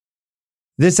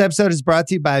This episode is brought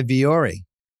to you by Viore.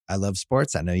 I love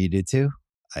sports. I know you do too.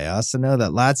 I also know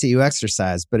that lots of you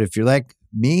exercise, but if you're like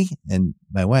me and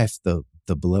my wife, the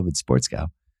beloved sports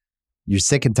gal, you're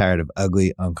sick and tired of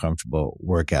ugly, uncomfortable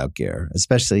workout gear.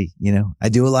 Especially, I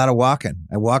do a lot of walking.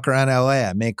 I walk around LA.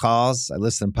 I make calls. I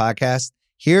listen to podcasts.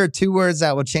 Here are two words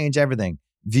that will change everything.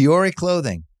 Viore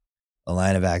Clothing, a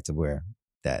line of activewear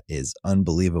that is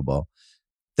unbelievable.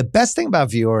 The best thing about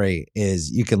Viore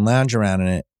is you can lounge around in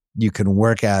it. You can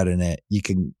work out in it. You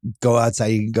can go outside.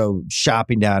 You can go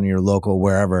shopping down in your local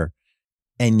wherever.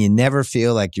 And you never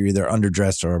feel like you're either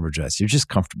underdressed or overdressed. You're just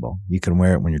comfortable. You can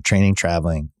wear it when you're training,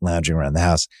 traveling, lounging around the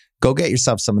house. Go get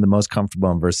yourself some of the most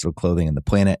comfortable and versatile clothing on the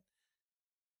planet.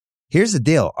 Here's the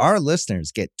deal. Our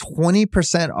listeners get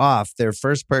 20% off their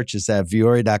first purchase at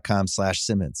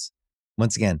Viore.com/Simmons.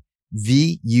 Once again,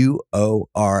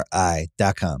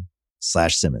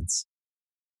 VUORI.com/Simmons.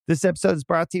 This episode is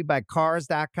brought to you by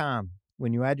Cars.com.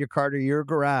 When you add your car to your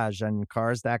garage on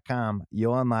Cars.com,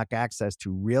 you'll unlock access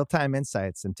to real-time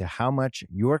insights into how much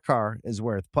your car is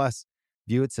worth. Plus,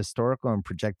 view its historical and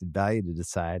projected value to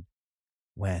decide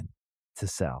when to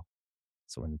sell.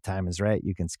 So when the time is right,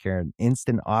 you can secure an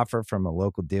instant offer from a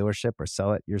local dealership or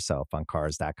sell it yourself on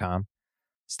Cars.com.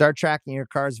 Start tracking your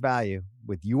car's value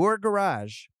with your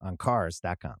garage on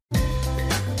Cars.com.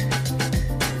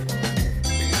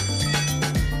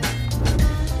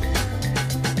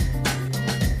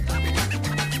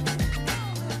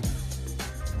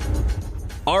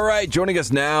 All right, joining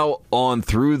us now on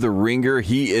Through the Ringer,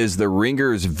 he is the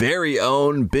Ringer's very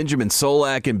own Benjamin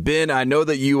Solak. And Ben, I know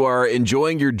that you are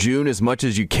enjoying your June as much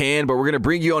as you can, but we're going to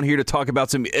bring you on here to talk about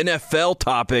some NFL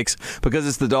topics because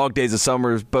it's the dog days of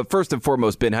summer. But first and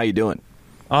foremost, Ben, how you doing?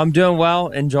 I'm doing well,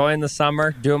 enjoying the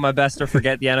summer, doing my best to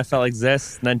forget the NFL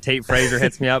exists. And then Tate Frazier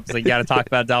hits me up, so you got to talk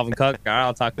about Dalvin Cook. All right,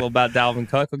 I'll talk a little about Dalvin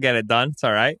Cook. We'll get it done. It's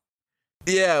all right.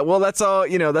 Yeah, well, that's all,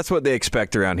 that's what they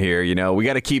expect around here. We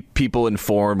got to keep people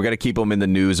informed. We got to keep them in the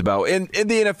news about, and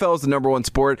the NFL is the number one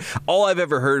sport. All I've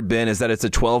ever heard, Ben, is that it's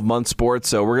a 12-month sport.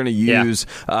 So we're going to use,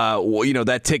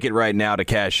 that ticket right now to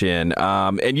cash in.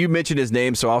 And you mentioned his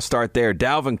name, so I'll start there.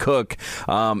 Dalvin Cook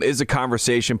is a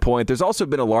conversation point. There's also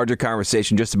been a larger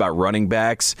conversation just about running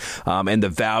backs and the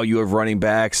value of running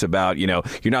backs about, you're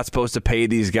not supposed to pay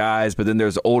these guys, but then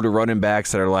there's older running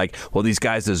backs that are like, well, these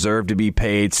guys deserve to be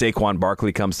paid. Saquon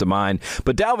Barkley comes to mind,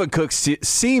 but Dalvin Cook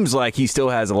seems like he still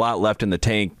has a lot left in the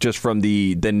tank just from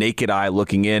the naked eye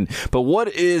looking in. But what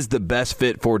is the best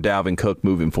fit for Dalvin Cook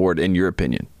moving forward, in your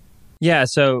opinion? Yeah,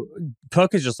 so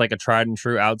Cook is just like a tried and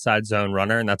true outside zone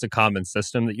runner, and that's a common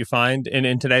system that you find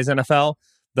in today's NFL.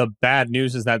 The bad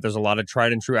news is that there's a lot of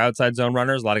tried and true outside zone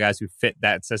runners, a lot of guys who fit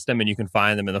that system, and you can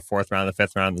find them in the 4th round, the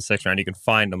 5th round, the 6th round. You can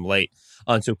find them late.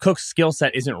 So Cook's skill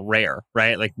set isn't rare,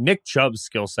 right? Like Nick Chubb's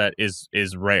skill set is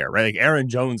rare, right? Like Aaron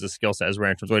Jones' skill set is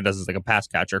rare in terms of what he does as like a pass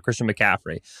catcher, Christian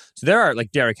McCaffrey. So there are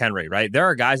like Derrick Henry, right? There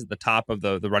are guys at the top of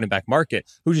the running back market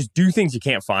who just do things you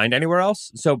can't find anywhere else.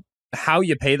 So how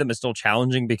you pay them is still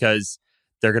challenging because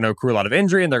they're going to accrue a lot of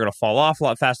injury and they're going to fall off a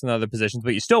lot faster than other positions,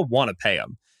 but you still want to pay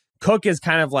them. Cook is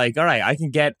kind of like, all right, I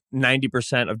can get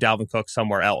 90% of Dalvin Cook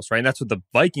somewhere else, right? And that's what the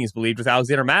Vikings believed with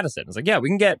Alexander Mattison. It's like, yeah, we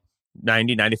can get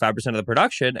 90-95% of the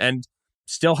production and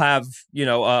still have, a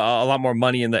lot more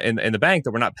money in the bank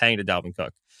that we're not paying to Dalvin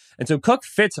Cook. And so Cook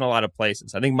fits in a lot of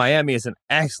places. I think Miami is an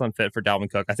excellent fit for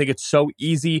Dalvin Cook. I think it's so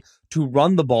easy to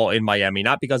run the ball in Miami,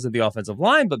 not because of the offensive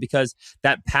line, but because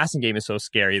that passing game is so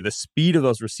scary. The speed of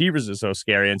those receivers is so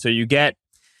scary. And so you get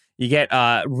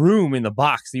room in the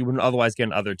box that you wouldn't otherwise get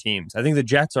in other teams. I think the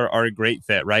Jets are a great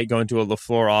fit, right? Going to a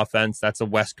LaFleur offense, that's a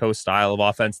West Coast style of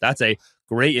offense. That's a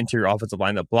great interior offensive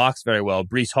line that blocks very well.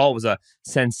 Breece Hall was a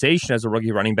sensation as a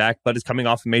rookie running back, but is coming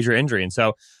off a major injury. And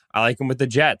so I like him with the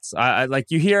Jets. I like,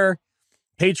 you hear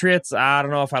Patriots, I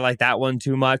don't know if I like that one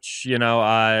too much. I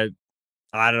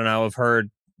don't know. I've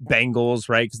heard Bengals,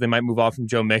 right? Because they might move off from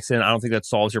Joe Mixon. I don't think that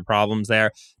solves your problems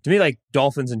there. To me, like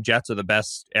Dolphins and Jets are the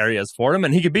best areas for him,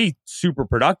 and he could be super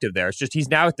productive there. It's just he's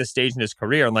now at this stage in his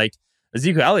career, and like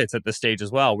Ezekiel Elliott's at this stage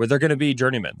as well, where they're going to be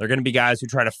journeymen. They're going to be guys who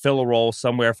try to fill a role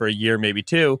somewhere for a year, maybe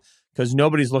two, because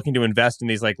nobody's looking to invest in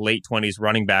these like late 20s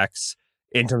running backs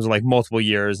in terms of like multiple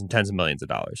years and tens of millions of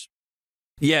dollars.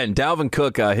 Yeah, and Dalvin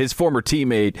Cook, his former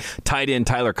teammate, tight end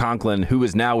Tyler Conklin, who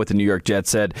is now with the New York Jets,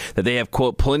 said that they have,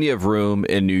 quote, plenty of room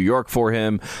in New York for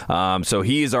him. So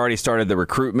he's already started the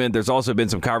recruitment. There's also been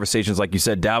some conversations, like you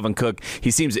said, Dalvin Cook, he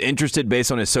seems interested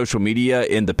based on his social media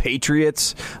in the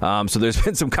Patriots. So there's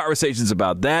been some conversations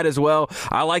about that as well.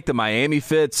 I like the Miami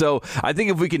fit. So I think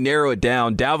if we can narrow it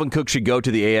down, Dalvin Cook should go to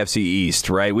the AFC East,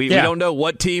 right? We don't know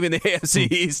what team in the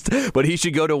AFC East, but he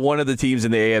should go to one of the teams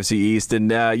in the AFC East.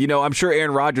 And, I'm sure Aaron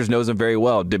Aaron Rodgers knows him very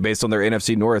well, based on their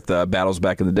NFC North battles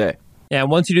back in the day. Yeah,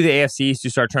 and once you do the AFC East, you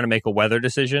start trying to make a weather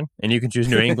decision, and you can choose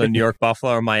New England, New York,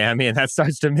 Buffalo, or Miami, and that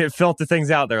starts to filter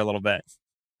things out there a little bit.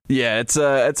 Yeah, it's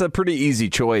a pretty easy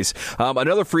choice.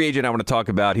 Another free agent I want to talk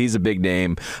about, he's a big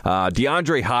name.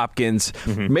 DeAndre Hopkins,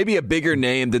 maybe a bigger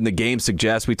name than the game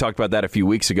suggests. We talked about that a few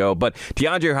weeks ago. But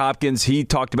DeAndre Hopkins, he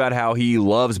talked about how he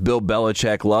loves Bill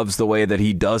Belichick, loves the way that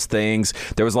he does things.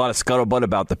 There was a lot of scuttlebutt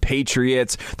about the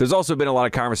Patriots. There's also been a lot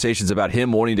of conversations about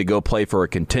him wanting to go play for a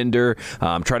contender,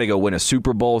 try to go win a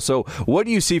Super Bowl. So what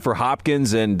do you see for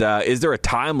Hopkins, and is there a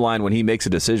timeline when he makes a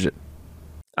decision?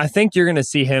 I think you're going to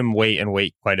see him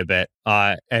wait quite a bit,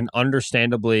 and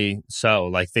understandably so.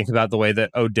 Like, think about the way that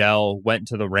Odell went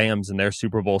to the Rams in their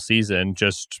Super Bowl season,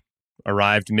 just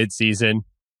arrived midseason,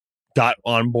 got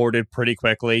onboarded pretty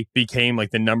quickly, became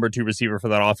like the number 2 receiver for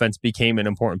that offense, became an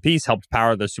important piece, helped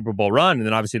power the Super Bowl run. And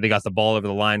then obviously they got the ball over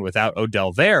the line without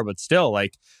Odell there, but still,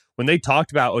 like, when they talked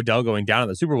about Odell going down in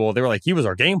the Super Bowl, they were like, he was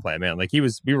our game plan, man. Like, we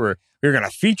were going to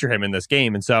feature him in this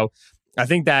game. And so I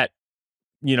think that,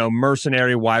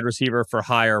 mercenary wide receiver for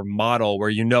hire model where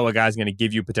a guy's going to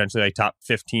give you potentially like top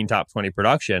 15, top 20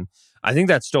 production, I think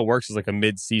that still works as like a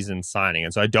mid-season signing.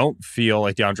 And so I don't feel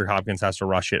like DeAndre Hopkins has to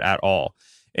rush it at all.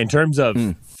 In terms of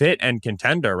fit and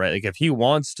contender, right? Like,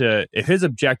 if his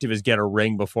objective is get a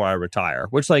ring before I retire,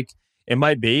 which like it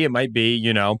might be,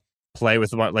 play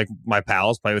with my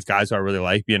pals, play with guys who I really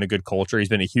like, be in a good culture. He's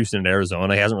been in Houston and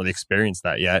Arizona. He hasn't really experienced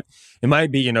that yet. It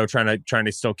might be, trying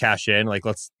to still cash in. Like,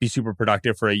 let's be super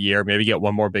productive for a year, maybe get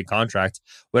one more big contract.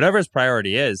 Whatever his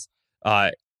priority is,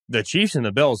 the Chiefs and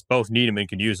the Bills both need him and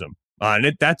can use him.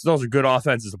 And those are good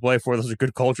offenses to play for. Those are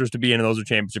good cultures to be in, and those are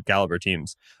championship caliber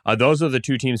teams. Those are the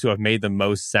 2 teams who have made the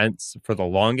most sense for the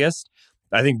longest.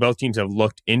 I think both teams have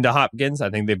looked into Hopkins. I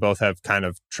think they both have kind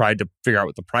of tried to figure out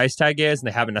what the price tag is, and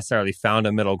they haven't necessarily found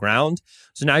a middle ground.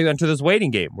 So now you enter this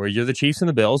waiting game where you're the Chiefs and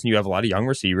the Bills, and you have a lot of young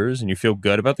receivers, and you feel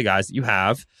good about the guys that you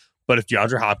have. But if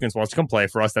DeAndre Hopkins wants to come play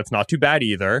for us, that's not too bad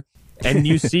either. And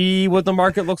you see what the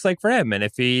market looks like for him. And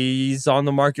if he's on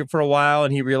the market for a while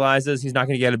and he realizes he's not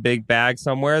going to get a big bag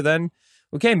somewhere, then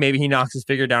okay, maybe he knocks his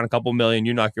figure down a couple million,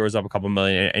 you knock yours up a couple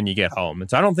million, and you get home. And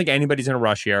so I don't think anybody's in a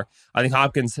rush here. I think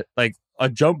Hopkins, like, a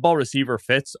jump ball receiver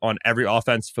fits on every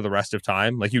offense for the rest of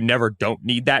time. Like, you never don't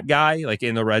need that guy, like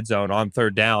in the red zone on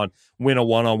third down, win a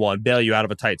one-on-one, bail you out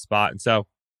of a tight spot. And so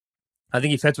I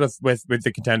think he fits with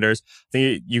the contenders. I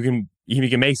think he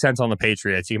can make sense on the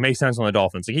Patriots. He can make sense on the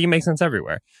Dolphins. Like, he can make sense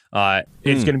everywhere.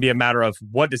 It's going to be a matter of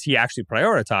what does he actually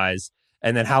prioritize,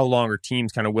 and then how long are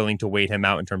teams kind of willing to wait him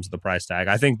out in terms of the price tag.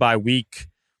 I think by week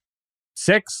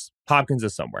 6, Hopkins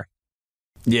is somewhere.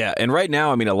 Yeah, and right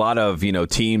now, I mean, a lot of,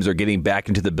 teams are getting back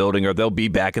into the building, or they'll be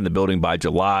back in the building by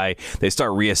July. They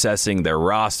start reassessing their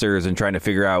rosters and trying to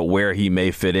figure out where he may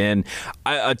fit in.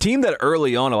 A team that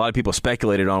early on a lot of people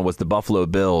speculated on was the Buffalo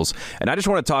Bills. And I just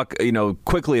want to talk,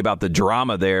 quickly about the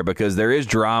drama there, because there is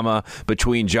drama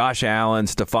between Josh Allen,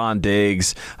 Stephon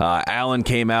Diggs. Allen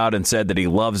came out and said that he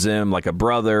loves him like a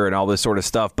brother and all this sort of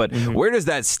stuff. But where does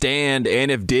that stand?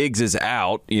 And if Diggs is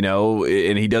out,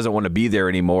 and he doesn't want to be there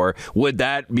anymore, would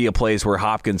that be a place where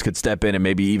Hopkins could step in and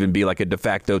maybe even be like a de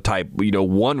facto type,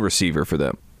 one receiver for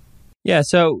them? Yeah,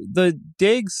 so the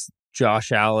Diggs,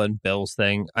 Josh Allen, Bills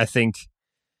thing, I think,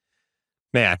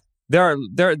 man,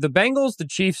 the Bengals, the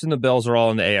Chiefs, and the Bills are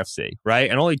all in the AFC, right?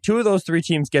 And only 2 of those 3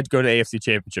 teams get to go to the AFC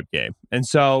Championship game. And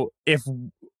so if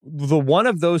the one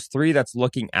of those 3 that's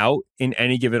looking out in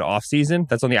any given offseason,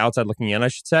 that's on the outside looking in, I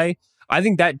should say, I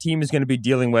think that team is going to be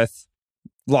dealing with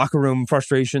locker room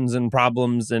frustrations and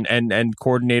problems and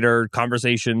coordinator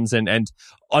conversations and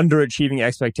underachieving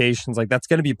expectations. Like, that's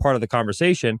going to be part of the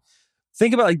conversation.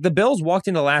 Think about, like, the Bills walked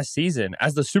into last season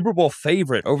as the Super Bowl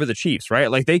favorite over the Chiefs, right?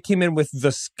 Like, they came in with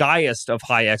the skyest of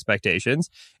high expectations,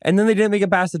 and then they didn't make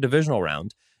it past the divisional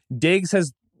round. Diggs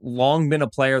has long been a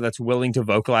player that's willing to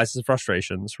vocalize his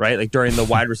frustrations, right? Like, during the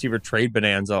wide receiver trade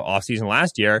bonanza offseason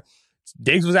last year,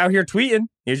 Diggs was out here tweeting.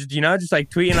 He was just like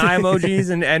tweeting eye emojis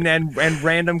and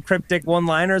random cryptic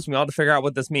one-liners. We all have to figure out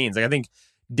what this means. Like, I think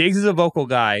Diggs is a vocal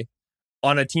guy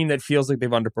on a team that feels like they've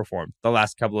underperformed the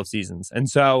last couple of seasons. And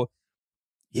so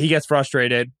he gets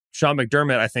frustrated. Sean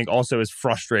McDermott, I think, also is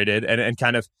frustrated and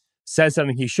kind of says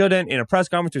something he shouldn't in a press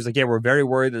conference. He's like, yeah, we're very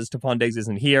worried that Stephon Diggs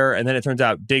isn't here. And then it turns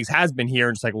out Diggs has been here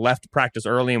and just like left practice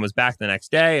early and was back the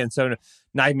next day. And so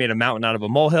now he made a mountain out of a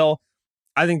molehill.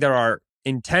 I think there are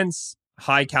intense,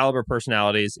 high caliber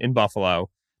personalities in Buffalo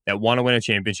that want to win a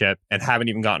championship and haven't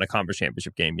even gotten a conference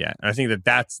championship game yet. And I think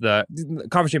that's the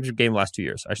conference championship game the last 2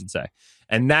 years, I should say.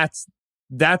 And that's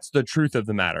the truth of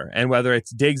the matter. And whether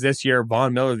it's Diggs this year,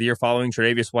 Von Miller the year following,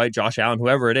 Tre'Davious White, Josh Allen,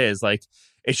 whoever it is, like,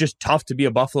 it's just tough to be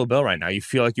a Buffalo Bill right now. You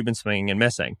feel like you've been swinging and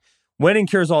missing. Winning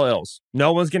cures all ills.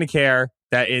 No one's going to care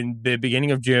that in the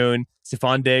beginning of June,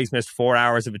 Stephon Diggs missed 4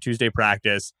 hours of a Tuesday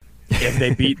practice if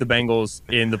they beat the Bengals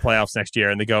in the playoffs next year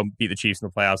and they go beat the Chiefs in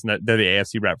the playoffs and they're the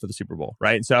AFC rep for the Super Bowl,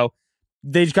 right? So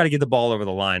they just got to get the ball over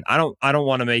the line. I don't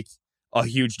want to make a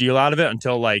huge deal out of it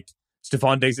until like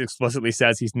Stephon Diggs explicitly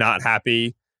says he's not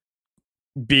happy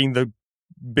being the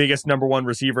biggest number one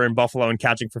receiver in Buffalo and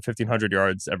catching for 1,500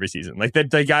 yards every season. Like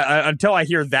that, until I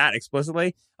hear that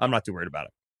explicitly, I'm not too worried about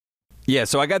it. Yeah,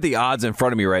 so I got the odds in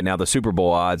front of me right now, the Super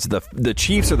Bowl odds. The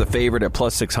Chiefs are the favorite at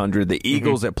plus 600, the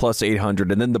Eagles at plus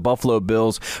 800, and then the Buffalo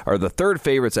Bills are the third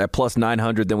favorites at plus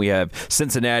 900. Then we have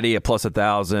Cincinnati at plus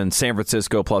 1,000, San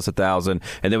Francisco plus 1,000,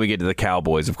 and then we get to the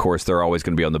Cowboys. Of course, they're always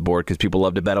going to be on the board because people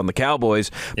love to bet on the Cowboys.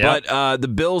 Yep. But the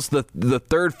Bills, the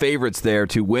third favorites there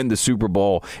to win the Super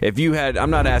Bowl. If you had,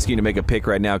 I'm not asking you to make a pick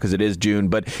right now because it is June,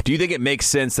 but do you think it makes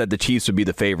sense that the Chiefs would be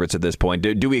the favorites at this point?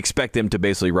 Do we expect them to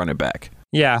basically run it back?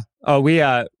 Yeah. Oh, we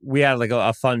had like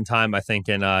a fun time, I think,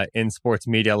 in sports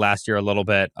media last year a little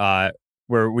bit,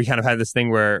 where we kind of had this thing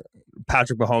where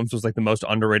Patrick Mahomes was like the most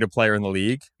underrated player in the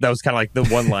league. That was kind of like the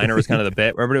one-liner was kind of the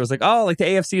bit where everybody was like, oh, like the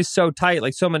AFC is so tight,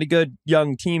 like so many good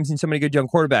young teams and so many good young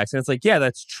quarterbacks. And it's like, yeah,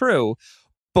 that's true.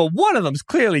 But one of them's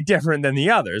clearly different than the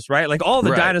others, right? Like all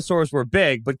the dinosaurs were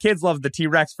big, but kids loved the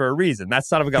T-Rex for a reason. That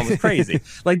son of a gun was crazy.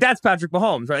 Like that's Patrick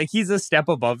Mahomes, right? Like he's a step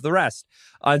above the rest.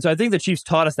 And so I think the Chiefs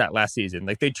taught us that last season.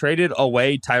 Like they traded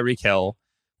away Tyreek Hill,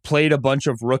 played a bunch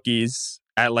of rookies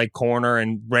at like corner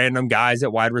and random guys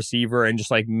at wide receiver and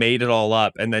just like made it all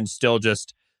up. And then still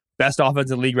just best offense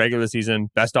in the league regular season,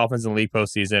 best offense in the league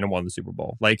postseason and won the Super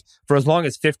Bowl. Like for as long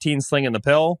as 15 slinging the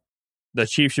pill, the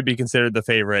Chiefs should be considered the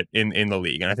favorite in the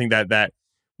league. And I think that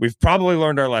we've probably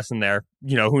learned our lesson there.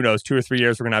 You know, who knows, 2 or 3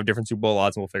 years, we're going to have different Super Bowl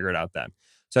odds and we'll figure it out then.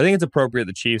 So I think it's appropriate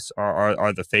the Chiefs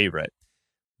are the favorite.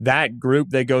 That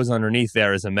group that goes underneath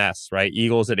there is a mess, right?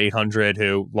 Eagles at 800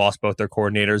 who lost both their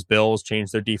coordinators. Bills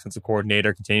changed their defensive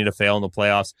coordinator, continue to fail in the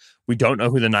playoffs. We don't know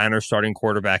who the Niners starting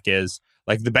quarterback is.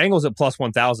 Like the Bengals at plus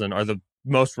 1,000 are the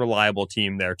most reliable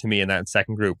team there to me in that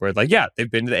second group where like, yeah,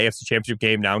 they've been to the AFC Championship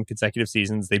game now in consecutive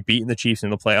seasons. They've beaten the Chiefs in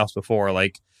the playoffs before.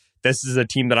 Like this is a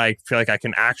team that I feel like I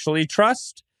can actually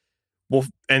trust. Well,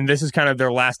 and this is kind of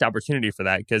their last opportunity for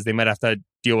that because they might have to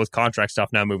deal with contract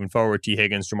stuff now moving forward. T.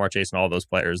 Higgins, Jamar Chase, and all those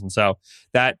players. And so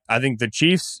that I think the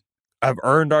Chiefs have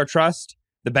earned our trust.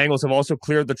 The Bengals have also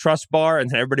cleared the trust bar,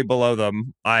 and then everybody below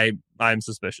them, I'm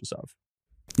suspicious of.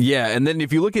 Yeah, and then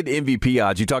if you look at MVP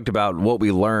odds, you talked about what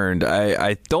we learned.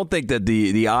 I don't think that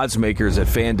the odds makers at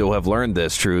FanDuel have learned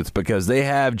this truth because they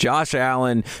have Josh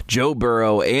Allen, Joe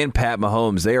Burrow, and Pat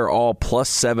Mahomes. They are all plus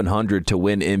 700 to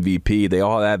win MVP. They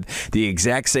all have the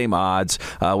exact same odds.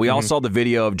 We all saw the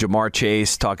video of Jamar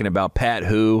Chase talking about Pat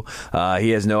who.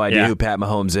 He has no idea who Pat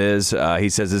Mahomes is. He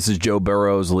says this is Joe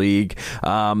Burrow's league.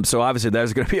 So obviously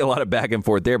there's going to be a lot of back and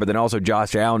forth there, but then also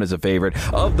Josh Allen is a favorite.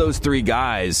 Of those three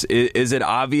guys, is it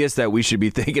obvious that we should be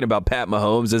thinking about Pat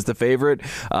Mahomes as the favorite?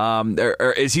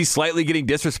 Or is he slightly getting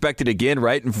disrespected again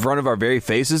right in front of our very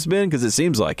faces, Ben? Because it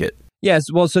seems like it.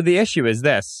 Yes. Well, so the issue is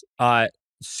this.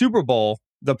 Super Bowl,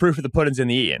 the proof of the pudding's in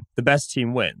the eating. The best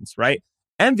team wins, right?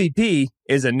 MVP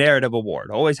is a narrative award.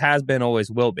 Always has been,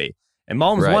 always will be. And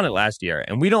Mahomes won it last year.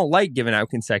 And we don't like giving out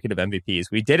consecutive MVPs.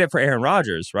 We did it for Aaron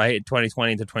Rodgers, right?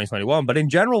 2020 to 2021. But in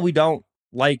general, we don't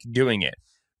like doing it.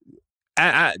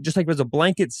 Just like it was a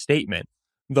blanket statement.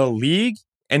 The league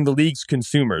and the league's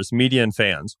consumers, media and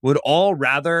fans, would all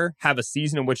rather have a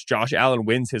season in which Josh Allen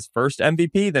wins his first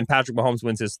MVP than Patrick Mahomes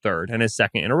wins his third and his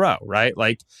second in a row, right?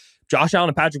 Like Josh Allen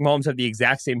and Patrick Mahomes have the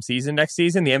exact same season next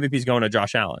season. The MVP is going to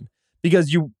Josh Allen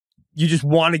because you just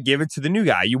want to give it to the new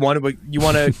guy. You want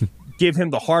to give him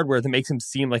the hardware that makes him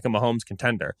seem like a Mahomes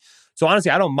contender. So honestly,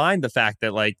 I don't mind the fact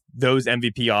that like those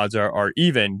MVP odds are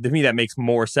even. To me, that makes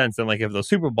more sense than like if those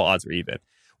Super Bowl odds are even.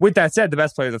 With that said, the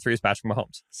best player of the three is Patrick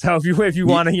Mahomes. So if you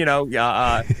want to,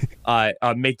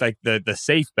 make like the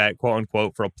safe bet, quote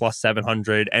unquote, for a plus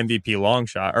 700 MVP long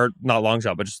shot, or not long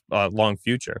shot, but just long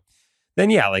future, then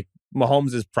yeah, like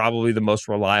Mahomes is probably the most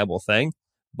reliable thing.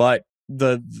 But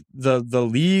the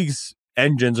league's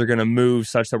engines are going to move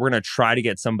such that we're going to try to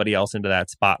get somebody else into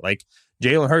that spot. Like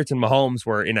Jalen Hurts and Mahomes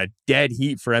were in a dead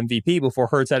heat for MVP before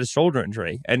Hurts had his shoulder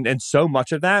injury, and so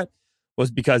much of that was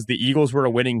because the Eagles were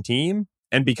a winning team.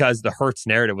 And because the Hurts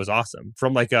narrative was awesome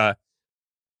from like a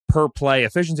per play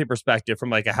efficiency perspective, from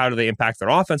like a how do they impact their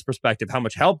offense perspective, how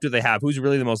much help do they have, who's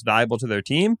really the most valuable to their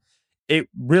team, it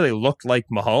really looked like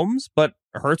Mahomes. But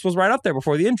Hurts was right up there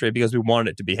before the injury because we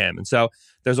wanted it to be him. And so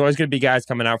there's always going to be guys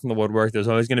coming out from the woodwork. There's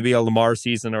always going to be a Lamar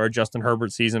season or a Justin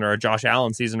Herbert season or a Josh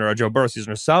Allen season or a Joe Burrow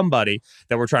season or somebody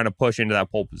that we're trying to push into that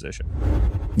pole position.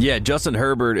 Yeah, Justin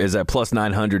Herbert is at plus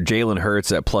 900. Jalen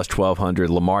Hurts at plus 1,200.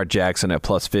 Lamar Jackson at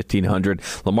plus 1,500.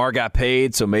 Lamar got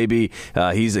paid, so maybe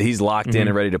he's locked in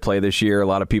and ready to play this year. A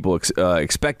lot of people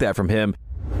expect that from him.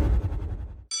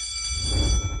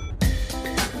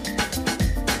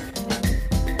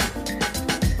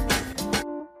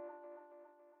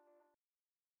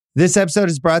 This episode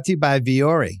is brought to you by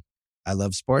Viore. I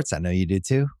love sports. I know you do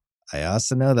too. I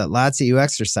also know that lots of you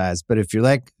exercise, but if you're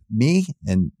like me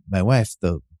and my wife,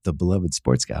 the beloved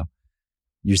sports gal,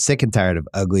 you're sick and tired of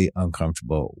ugly,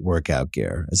 uncomfortable workout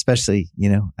gear. Especially,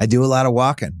 I do a lot of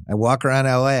walking. I walk around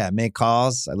LA. I make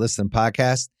calls. I listen to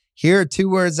podcasts. Here are 2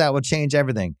 words that will change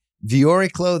everything.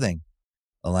 Viore Clothing,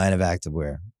 a line of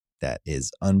activewear that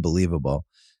is unbelievable.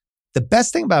 The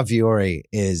best thing about Viore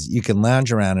is you can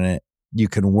lounge around in it. You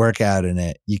can work out in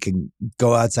it. You can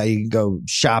go outside. You can go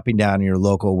shopping down in your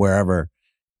local wherever.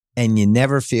 And you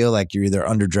never feel like you're either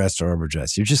underdressed or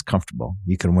overdressed. You're just comfortable.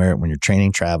 You can wear it when you're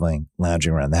training, traveling,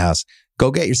 lounging around the house. Go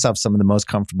get yourself some of the most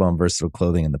comfortable and versatile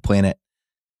clothing on the planet.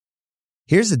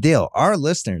 Here's the deal. Our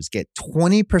listeners get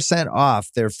 20%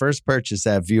 off their first purchase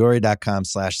at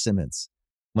Viore.com/Simmons.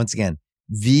 Once again,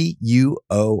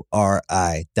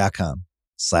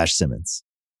 VUORI.com/Simmons.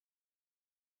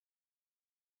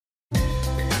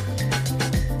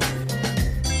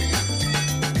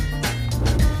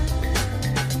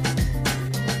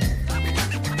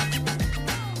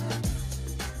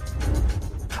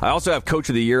 I also have Coach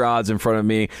of the Year odds in front of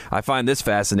me. I find this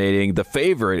fascinating. The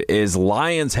favorite is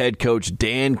Lions head coach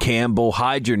Dan Campbell.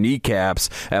 Hide your kneecaps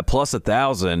at plus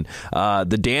 1,000.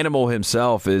 The Danimal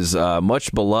himself is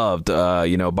much beloved,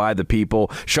 by the people.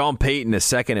 Sean Payton is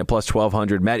second at plus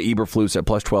 1,200. Matt Eberflus at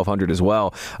plus 1,200 as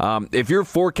well. If you're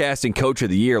forecasting Coach of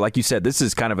the Year, like you said, this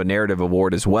is kind of a narrative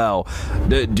award as well.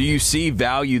 Do you see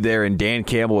value there in Dan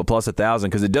Campbell at plus 1,000?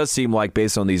 Because it does seem like,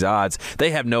 based on these odds, they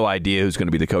have no idea who's going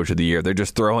to be the Coach of the Year. They're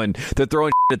just throwing shit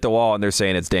at the wall and they're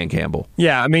saying it's Dan Campbell.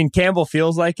 Yeah, I mean, Campbell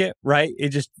feels like it, right? It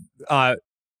just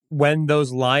when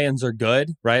those Lions are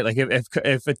good, right? Like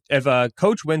if a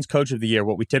coach wins Coach of the Year,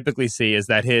 what we typically see is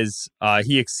that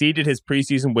he exceeded his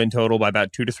preseason win total by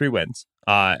about 2 to 3 wins.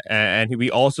 And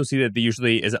we also see that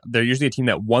they're usually a team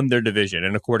that won their division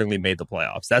and accordingly made the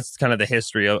playoffs. That's kind of the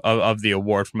history of the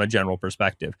award from a general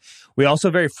perspective. We also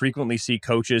very frequently see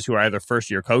coaches who are either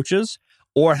first-year coaches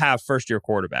or have first-year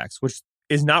quarterbacks, which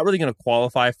is not really going to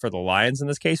qualify for the Lions in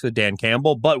this case with Dan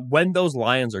Campbell. But when those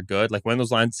Lions are good, like when those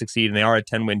Lions succeed and they are a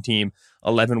 10-win team,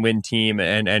 11-win team,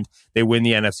 and they win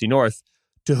the NFC North,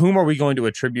 to whom are we going to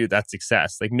attribute that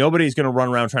success? Like, nobody's going to run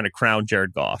around trying to crown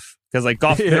Jared Goff because, like,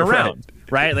 Goff's been around,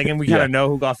 right? Like, and we kind of know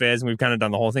who Goff is, and we've kind of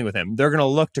done the whole thing with him. They're going to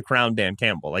look to crown Dan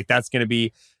Campbell. Like, that's going to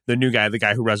be the new guy, the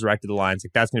guy who resurrected the Lions.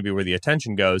 Like, that's going to be where the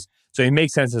attention goes. So he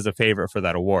makes sense as a favorite for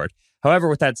that award. However,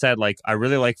 with that said, like, I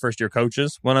really like first-year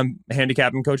coaches when I'm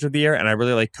handicapping Coach of the Year, and I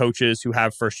really like coaches who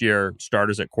have first-year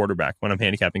starters at quarterback when I'm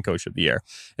handicapping Coach of the Year.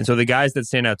 And so the guys that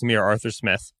stand out to me are Arthur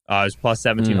Smith, who's plus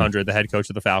 1,700, the head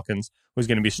coach of the Falcons, who's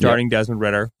going to be starting Desmond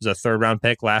Ridder, who's a third-round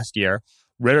pick last year.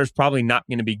 Ritter's probably not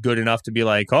going to be good enough to be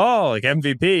like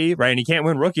MVP, right? And he can't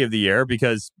win Rookie of the Year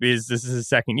because this is his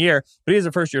second year, but he is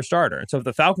a first-year starter. And so if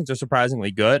the Falcons are surprisingly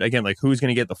good, again, like, who's going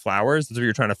to get the flowers? That's what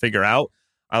you're trying to figure out.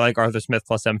 I like Arthur Smith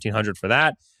plus 1,700 for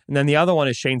that. And then the other one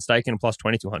is Shane Steichen plus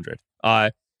 2,200.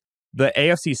 The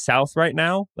AFC South right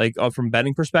now, like from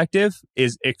betting perspective,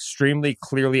 is extremely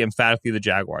clearly, emphatically the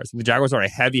Jaguars. The Jaguars are a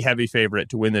heavy, heavy favorite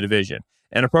to win the division,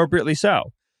 and appropriately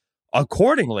so.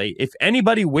 Accordingly, if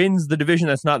anybody wins the division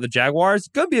that's not the Jaguars, it's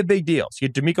going to be a big deal. So you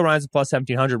get D'Amico Ryans at plus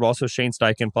 1,700, but also Shane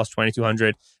Steichen plus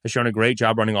 2,200 has shown a great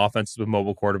job running offenses with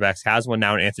mobile quarterbacks. Has one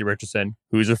now in Anthony Richardson,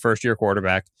 who's a first-year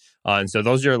quarterback. And so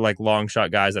those are like long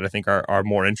shot guys that I think are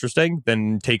more interesting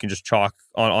than taking just chalk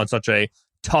on such a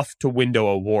tough-to-window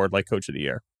award like Coach of the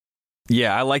Year.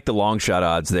 Yeah, I like the long shot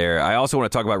odds there. I also want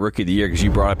to talk about Rookie of the Year because you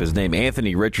brought up his name,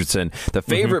 Anthony Richardson, the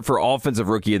favorite for Offensive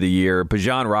Rookie of the Year.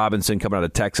 Bijan Robinson coming out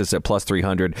of Texas at plus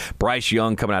 300. Bryce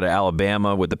Young coming out of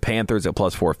Alabama with the Panthers at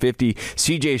plus 450.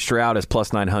 C.J. Stroud is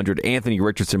plus 900. Anthony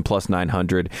Richardson plus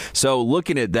 900. So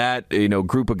looking at that,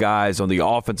 group of guys on the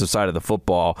offensive side of the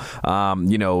football,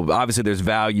 obviously there's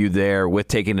value there with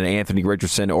taking an Anthony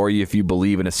Richardson, or if you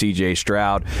believe in a C.J.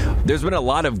 Stroud. There's been a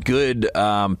lot of good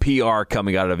PR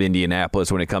coming out of Indianapolis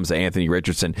when it comes to Anthony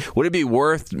Richardson. Would it be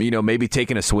worth, maybe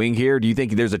taking a swing here? Do you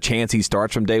think there's a chance he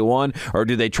starts from day one, or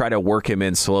do they try to work him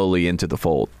in slowly into the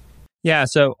fold? Yeah,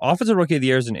 so Offensive Rookie of the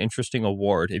Year is an interesting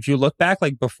award. If you look back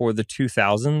like before the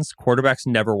 2000s, quarterbacks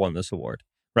never won this award,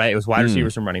 right? It was wide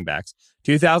receivers and running backs.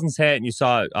 2000s hit and you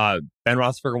saw Ben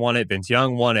Roethlisberger won it, Vince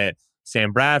Young won it,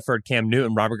 Sam Bradford, Cam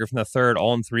Newton, Robert Griffin III,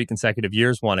 all in 3 consecutive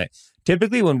years won it.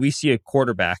 Typically, when we see a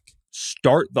quarterback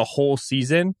start the whole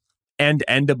season and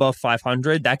end above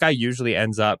 500, that guy usually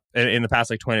ends up, in the past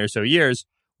like 20 or so years,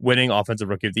 winning Offensive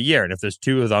Rookie of the Year. And if there's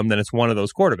 2 of them, then it's one of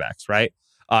those quarterbacks, right?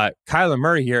 Kyler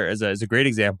Murray here is a great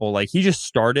example. Like, he just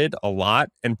started a lot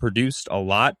and produced a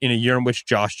lot in a year in which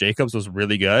Josh Jacobs was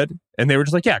really good. And they were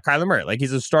just like, yeah, Kyler Murray, like,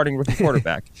 he's a starting rookie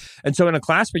quarterback. And so in a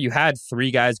class where you had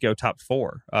 3 guys go top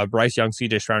 4, Bryce Young,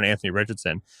 CJ Stroud, and Anthony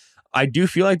Richardson, I do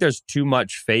feel like there's too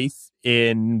much faith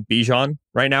in Bijan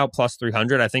right now, plus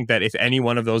 300. I think that if any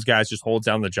one of those guys just holds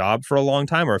down the job for a long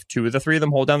time, or if 2 of the 3 of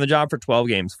them hold down the job for 12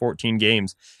 games, 14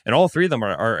 games, and all 3 of them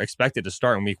are expected to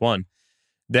start in week 1,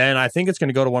 then I think it's going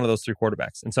to go to one of those 3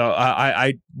 quarterbacks. And so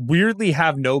I weirdly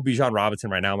have no Bijan Robinson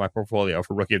right now in my portfolio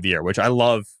for Rookie of the Year, which I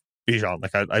love Bijan.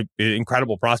 Like, I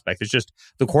incredible prospect. It's just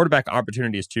the quarterback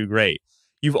opportunity is too great.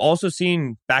 You've also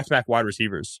seen back-to-back wide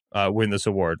receivers win this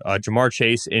award. Jamar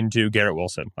Chase into Garrett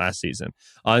Wilson last season.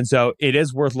 And so it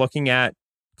is worth looking at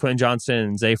Quentin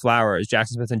Johnson, Zay Flowers,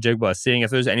 Jackson Smith, and Jigba, seeing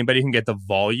if there's anybody who can get the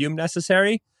volume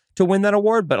necessary to win that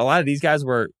award. But a lot of these guys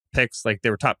were picks, like they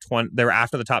were top 20, they were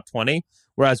after the top 20.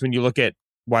 Whereas when you look at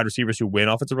wide receivers who win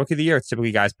Offensive Rookie of the Year, it's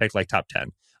typically guys picked like top 10.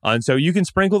 And so you can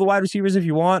sprinkle the wide receivers if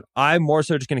you want. I'm more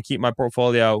so just going to keep my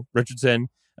portfolio Richardson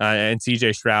and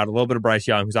CJ Stroud, a little bit of Bryce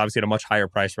Young, who's obviously at a much higher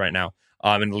price right now,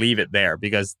 and leave it there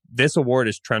because this award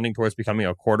is trending towards becoming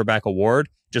a quarterback award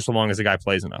just so long as the guy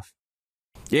plays enough.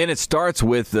 Yeah, and it starts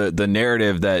with the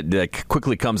narrative that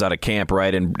quickly comes out of camp,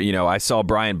 right? And, you know, I saw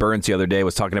Brian Burns the other day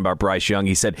was talking about Bryce Young.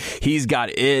 He said he's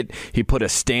got it. He put a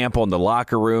stamp on the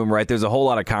locker room, right? There's a whole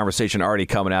lot of conversation already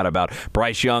coming out about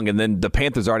Bryce Young, and then the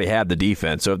Panthers already have the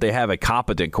defense. So if they have a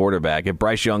competent quarterback, if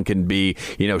Bryce Young can be,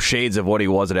 you know, shades of what he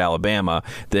was at Alabama,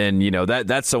 then, you know,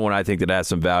 that's someone I think that has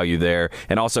some value there.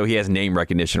 And also he has name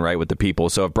recognition, right, with the people.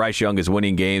 So if Bryce Young is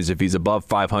winning games, if he's above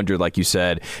 500, like you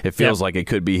said, it feels like it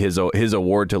could be his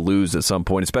award to lose at some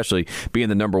point, especially being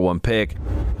the number 1 pick.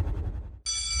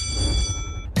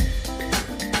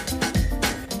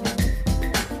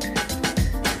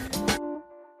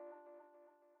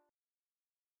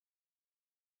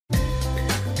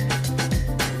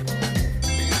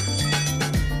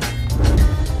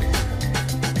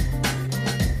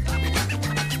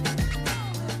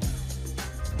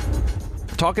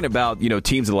 Talking about, you know,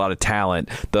 teams with a lot of talent,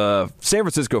 the San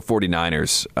Francisco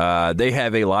 49ers, they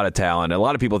have a lot of talent. A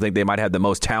lot of people think they might have the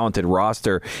most talented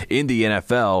roster in the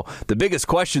NFL. The biggest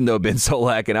question, though, Ben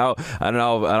Solak, and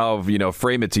I'll you know,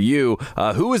 frame it to you,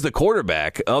 who is the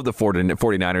quarterback of the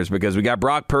 49ers? Because we got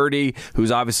Brock Purdy,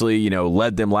 who's obviously, you know,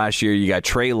 led them last year. You got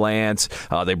Trey Lance.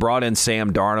 They brought in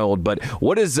Sam Darnold. But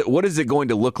what is it going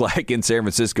to look like in San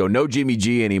Francisco? No Jimmy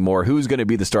G anymore. Who's going to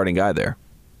be the starting guy there?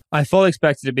 I fully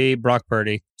expect it to be Brock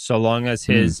Purdy, so long as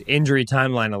his injury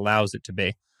timeline allows it to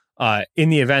be. In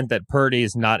the event that Purdy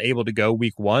is not able to go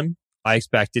week 1, I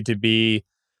expect it to be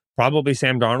probably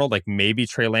Sam Darnold, like maybe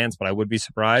Trey Lance, but I would be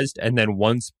surprised. And then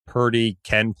once Purdy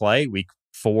can play, week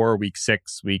 4, week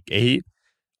 6, week 8,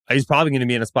 he's probably going to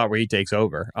be in a spot where he takes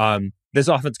over. This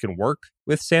offense can work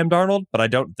with Sam Darnold, but I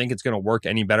don't think it's going to work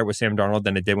any better with Sam Darnold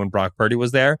than it did when Brock Purdy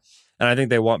was there. And I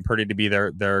think they want Purdy to be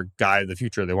their guy of the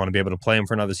future. They want to be able to play him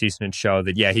for another season and show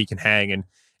that, yeah, he can hang and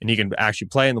he can actually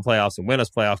play in the playoffs and win us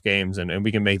playoff games, and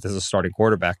we can make this a starting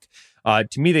quarterback.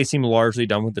 To me, they seem largely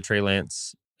done with the Trey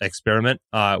Lance experiment,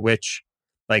 which,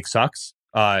 like, sucks.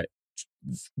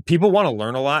 People want to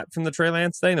learn a lot from the Trey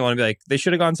Lance thing. They want to be like, they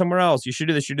should have gone somewhere else. You should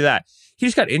do this, you should do that. He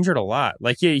just got injured a lot.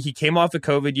 Like, he came off the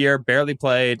COVID year, barely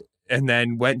played, and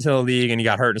then went into the league and he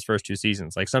got hurt in his first 2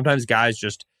 seasons. Like, sometimes guys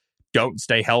just don't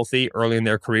stay healthy early in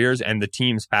their careers and the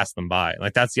teams pass them by.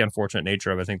 Like, that's the unfortunate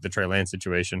nature of, I think, the Trey Lance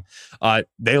situation.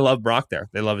 They love Brock there.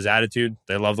 They love his attitude.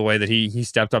 They love the way that he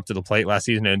stepped up to the plate last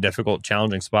season in a difficult,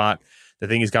 challenging spot. They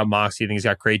think he's got moxie. They think he's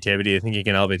got creativity. They think he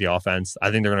can elevate the offense. I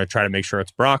think they're going to try to make sure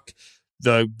it's Brock.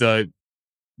 The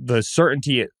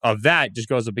certainty of that just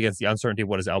goes up against the uncertainty of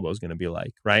what his elbow is going to be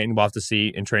like, right? And we'll have to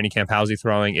see in training camp, how's he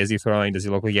throwing? Is he throwing? Does he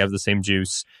look like he has the same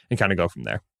juice? And kind of go from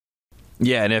there.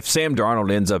 Yeah, and if Sam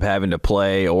Darnold ends up having to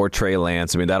play or Trey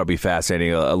Lance, I mean, that'll be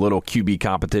fascinating. A little QB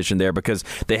competition there because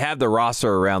they have the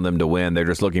roster around them to win. They're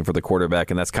just looking for the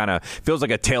quarterback, and that's kind of feels like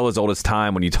a tale as old as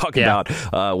time when you talk about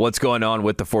what's going on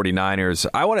with the 49ers.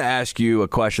 I want to ask you a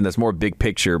question that's more big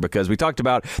picture because we talked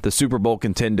about the Super Bowl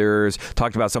contenders,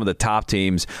 talked about some of the top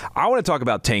teams. I want to talk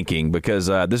about tanking because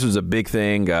this was a big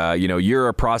thing. You're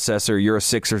a processor, you're a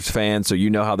Sixers fan, so you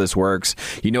know how this works.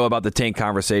 You know about the tank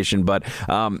conversation, but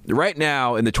right now,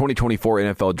 in the 2024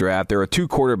 NFL draft, there are two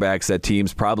quarterbacks that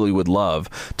teams probably would love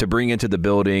to bring into the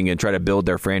building and try to build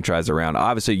their franchise around.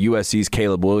 Obviously, USC's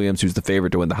Caleb Williams, who's the favorite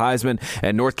to win the Heisman,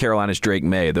 and North Carolina's Drake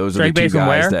May. Those are the two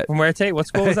guys that. From where, Tate? What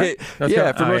school was that? From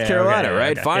North Carolina,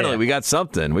 right? Okay, finally, we got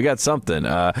something.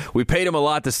 We paid him a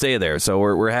lot to stay there, so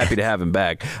we're happy to have him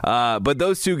back. But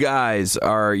those two guys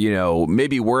are,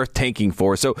 maybe worth tanking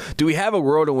for. So, do we have a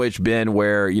world in which, Ben,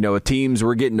 where teams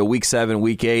were getting to week 7,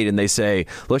 week 8, and they say,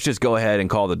 let's just go ahead and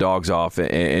call the dogs off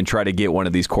and try to get one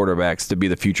of these quarterbacks to be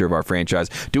the future of our franchise?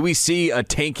 Do we see a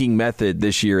tanking method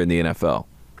this year in the NFL?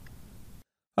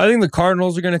 I think the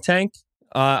Cardinals are going to tank.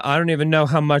 I don't even know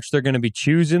how much they're going to be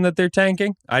choosing that they're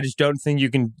tanking. I just don't think you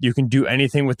can do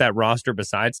anything with that roster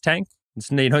besides tank.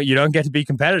 You don't get to be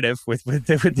competitive with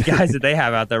the guys that they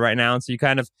have out there right now. And so you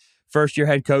kind of first-year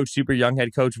head coach, super young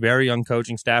head coach, very young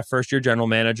coaching staff, first-year general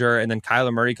manager, and then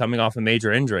Kyler Murray coming off a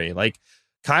major injury. Like,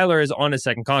 Kyler is on his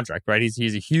second contract, right?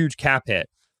 He's a huge cap hit.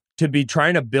 To be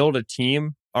trying to build a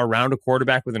team around a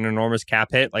quarterback with an enormous cap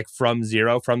hit, like from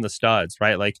zero, from the studs,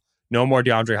 right? Like no more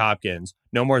DeAndre Hopkins,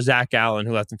 no more Zach Allen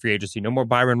who left in free agency, no more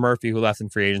Byron Murphy who left in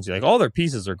free agency. Like all their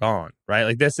pieces are gone, right?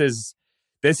 Like this is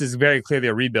very clearly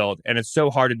a rebuild, and it's so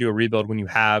hard to do a rebuild when you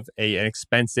have an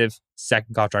expensive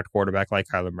second contract quarterback like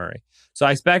Kyler Murray. So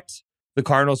I expect the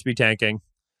Cardinals to be tanking.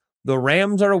 The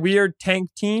Rams are a weird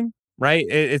tank team. Right?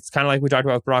 It's kind of like we talked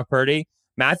about with Brock Purdy.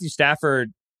 Matthew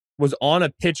Stafford was on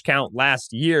a pitch count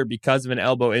last year because of an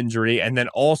elbow injury and then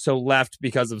also left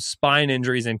because of spine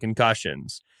injuries and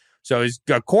concussions. So he's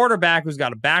got a quarterback who's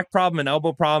got a back problem, an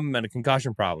elbow problem, and a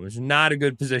concussion problem. It's not a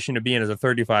good position to be in as a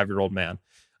 35-year-old man.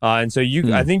 And so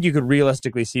I think you could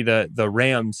realistically see the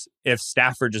Rams, if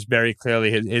Stafford just very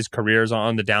clearly his career's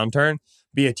on the downturn,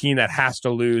 be a team that has to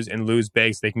lose and lose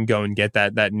big so they can go and get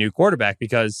that new quarterback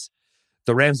because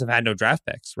the Rams have had no draft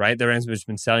picks, right? The Rams have just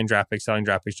been selling draft picks.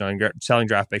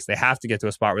 They have to get to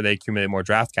a spot where they accumulate more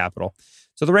draft capital.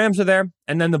 So the Rams are there.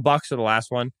 And then the Bucs are the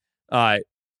last one. When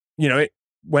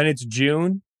it's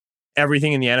June,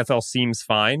 everything in the NFL seems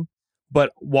fine.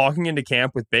 But walking into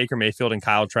camp with Baker Mayfield and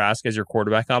Kyle Trask as your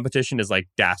quarterback competition is like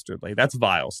dastardly. That's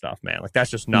vile stuff, man. Like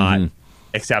that's just not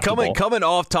acceptable. Coming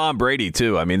off Tom Brady,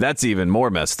 too. I mean, that's even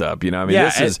more messed up.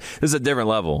 This is a different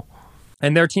level.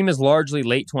 And their team is largely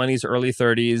late 20s, early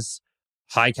 30s,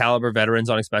 high caliber veterans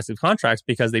on expensive contracts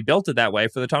because they built it that way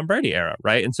for the Tom Brady era,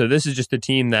 right? And so this is just a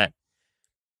team that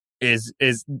is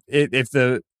if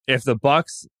the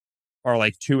Bucs are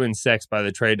like 2-6 by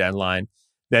the trade deadline,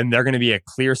 then they're going to be a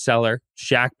clear seller.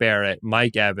 Shaq Barrett,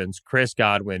 Mike Evans, Chris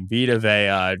Godwin, Vita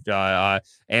Vea,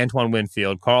 Antoine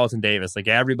Winfield, Carlton Davis. Like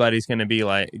everybody's going to be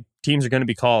like, teams are going to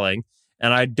be calling.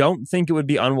 And I don't think it would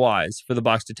be unwise for the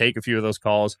Bucs to take a few of those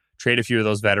calls, trade a few of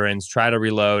those veterans, try to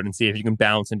reload and see if you can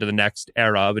bounce into the next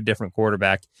era of a different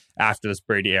quarterback after this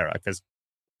Brady era. Because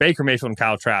Baker Mayfield and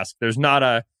Kyle Trask, there's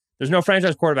no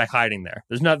franchise quarterback hiding there.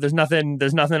 There's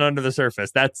nothing under the surface.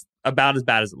 That's about as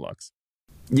bad as it looks.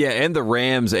 Yeah, and the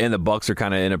Rams and the Bucs are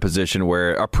kind of in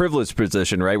a privileged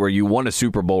position, right, where you won a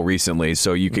Super Bowl recently,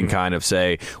 so you can kind of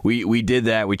say, we did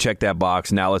that, we checked that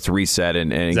box, now let's reset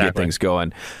and get things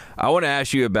going. I want to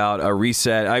ask you about a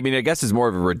reset. I mean, I guess it's more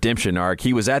of a redemption arc.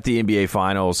 He was at the NBA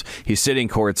Finals. He's sitting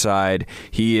courtside.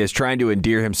 He is trying to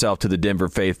endear himself to the Denver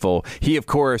faithful. He, of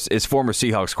course, is former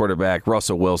Seahawks quarterback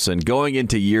Russell Wilson. Going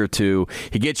into year 2,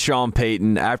 he gets Sean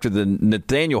Payton after the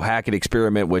Nathaniel Hackett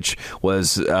experiment, which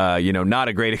was, not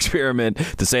a great experiment,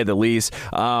 to say the least.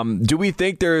 Do we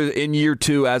think in year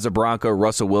 2, as a Bronco,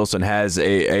 Russell Wilson has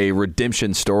a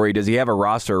redemption story? Does he have a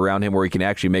roster around him where he can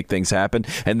actually make things happen?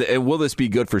 And will this be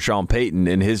good for Sean Payton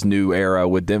in his new era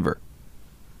with Denver?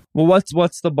 Well,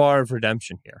 what's the bar of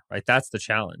redemption here, right? That's the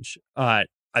challenge. I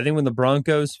think when the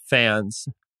Broncos fans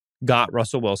got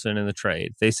Russell Wilson in the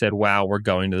trade, they said, wow, we're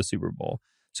going to the Super Bowl.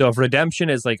 So if redemption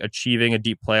is like achieving a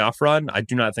deep playoff run, I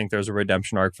do not think there's a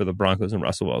redemption arc for the Broncos and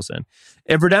Russell Wilson.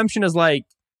 If redemption is like,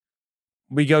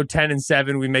 we go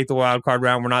 10-7, we make the wild card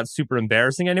round, we're not super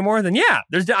embarrassing anymore, then yeah,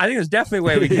 I think there's definitely a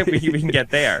way we can get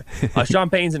there. Sean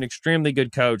Payton's an extremely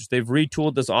good coach. They've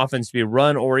retooled this offense to be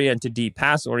run-oriented, deep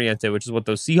pass-oriented, which is what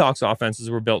those Seahawks offenses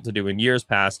were built to do in years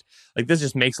past. Like, this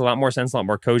just makes a lot more sense, a lot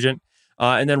more cogent.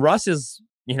 And then Russ is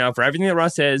for everything that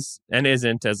Russ is and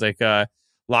isn't as like a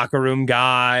locker room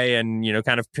guy and,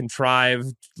 kind of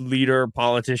contrived leader,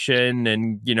 politician,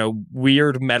 and,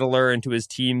 weird meddler into his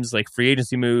team's like free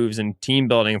agency moves and team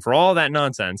building, and for all that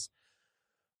nonsense,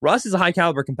 Russ is a high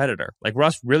caliber competitor. Like,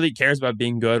 Russ really cares about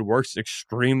being good, works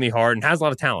extremely hard, and has a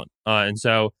lot of talent. And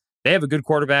so they have a good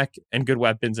quarterback and good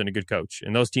weapons and a good coach.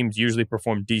 And those teams usually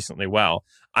perform decently well.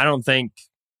 I don't think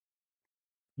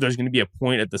there's going to be a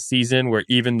point at the season where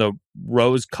even the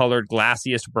rose-colored,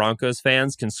 glassiest Broncos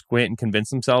fans can squint and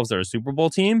convince themselves they're a Super Bowl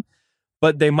team.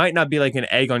 But they might not be like an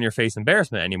egg-on-your-face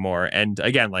embarrassment anymore. And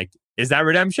again, like, is that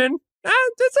redemption?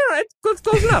 That's all right.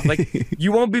 Close enough. Like,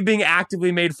 you won't be being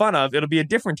actively made fun of. It'll be a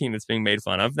different team that's being made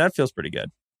fun of. That feels pretty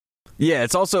good. Yeah,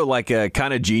 it's also like a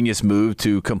kind of genius move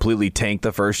to completely tank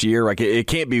the first year. Like, it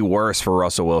can't be worse for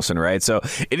Russell Wilson, right? So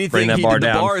anything, the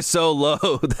bar is so low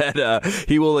that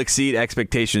he will exceed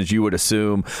expectations, you would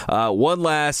assume. One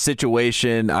last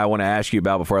situation I want to ask you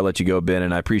about before I let you go, Ben,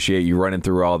 and I appreciate you running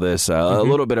through all this. A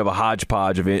little bit of a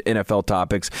hodgepodge of NFL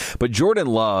topics, but Jordan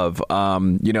Love,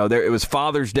 it was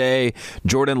Father's Day.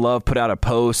 Jordan Love put out a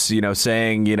post,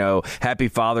 saying, Happy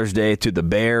Father's Day to the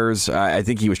Bears. I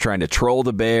think he was trying to troll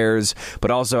the Bears.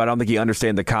 But also, I don't think he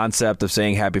understands the concept of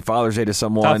saying Happy Father's Day to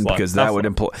someone, because that would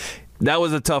imply. That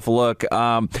was a tough look.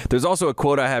 There's also a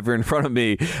quote I have here in front of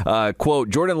me. Quote,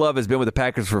 Jordan Love has been with the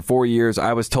Packers for 4 years.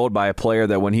 I was told by a player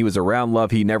that when he was around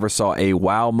Love, he never saw a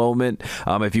wow moment.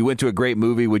 If you went to a great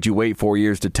movie, would you wait 4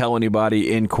 years to tell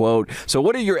anybody, end quote. So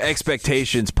what are your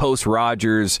expectations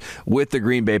post-Rodgers with the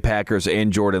Green Bay Packers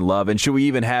and Jordan Love? And should we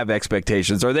even have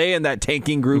expectations? Are they in that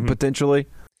tanking group potentially?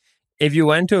 If you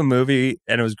went to a movie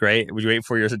and it was great, would you wait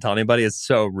 4 years to tell anybody? It's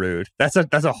so rude. That's an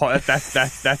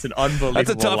unbelievable. That's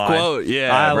a tough line. Quote. Yeah,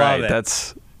 I right.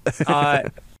 Love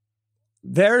it.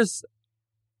 There's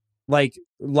like,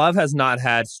 Love has not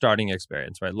had starting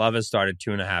experience, right? Love has started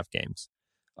 2.5 games.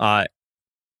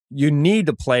 You need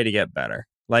to play to get better.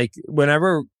 Like,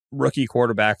 whenever rookie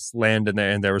quarterbacks land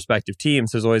in their respective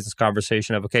teams, there's always this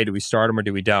conversation of, okay, do we start them or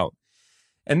do we don't?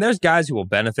 And there's guys who will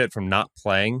benefit from not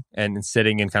playing and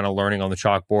sitting and kind of learning on the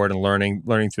chalkboard and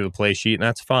learning through the play sheet, and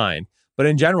that's fine. But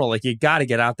in general, like, you got to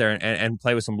get out there and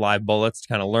play with some live bullets to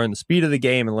kind of learn the speed of the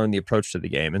game and learn the approach to the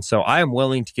game. And so I am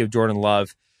willing to give Jordan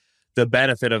Love the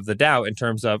benefit of the doubt in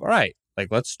terms of, all right, like,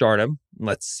 let's start him.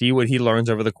 Let's see what he learns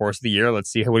over the course of the year.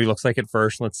 Let's see what he looks like at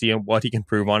first. Let's see what he can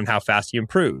improve on and how fast he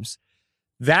improves.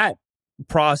 That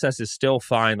process is still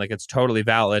fine. Like, it's totally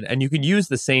valid. And you can use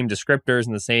the same descriptors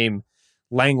and the same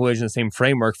language and the same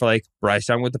framework for like Bryce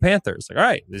Young with the Panthers. Like, all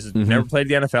right, this is never played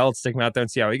the NFL. Let's stick him out there and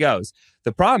see how he goes.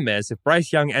 The problem is, if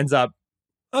Bryce Young ends up,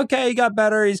 okay, he got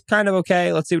better, he's kind of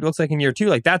okay, let's see what it looks like in year 2.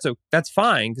 Like, that's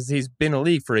fine, because he's been in the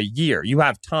league for a year. You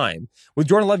have time. With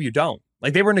Jordan Love, you don't.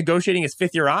 Like, they were negotiating his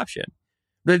 5th year option.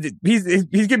 But he's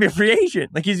going to be a free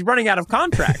agent. Like, he's running out of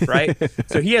contract, right?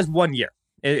 So he has 1 year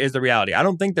is the reality. I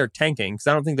don't think they're tanking, because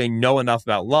I don't think they know enough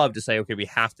about Love to say, okay, we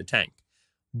have to tank.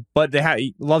 But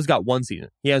Love's got 1 season.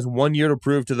 He has 1 year to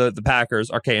prove to the Packers,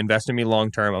 okay, invest in me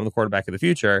long term. I'm the quarterback of the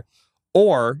future.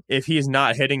 Or if he's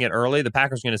not hitting it early, the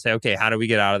Packers are going to say, okay, how do we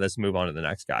get out of this and move on to the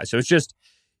next guy? So it's just,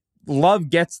 Love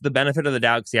gets the benefit of the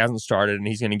doubt because he hasn't started and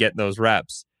he's going to get those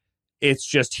reps. It's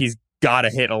just, he's got to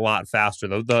hit a lot faster.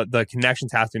 The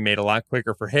connections have to be made a lot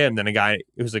quicker for him than a guy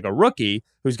who's like a rookie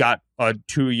who's got a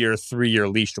 2-year, 3-year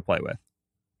leash to play with.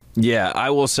 Yeah,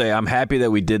 I will say I'm happy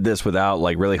that we did this without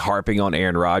like really harping on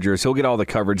Aaron Rodgers. He'll get all the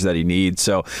coverage that he needs.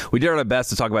 So we did our best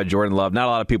to talk about Jordan Love. Not a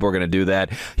lot of people are going to do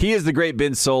that. He is the great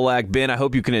Ben Solak. Ben, I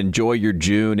hope you can enjoy your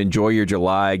June, enjoy your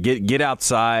July, get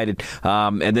outside,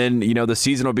 and then the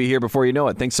season will be here before you know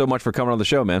it. Thanks so much for coming on the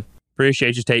show, man.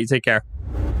 Appreciate you, Tate. You take care.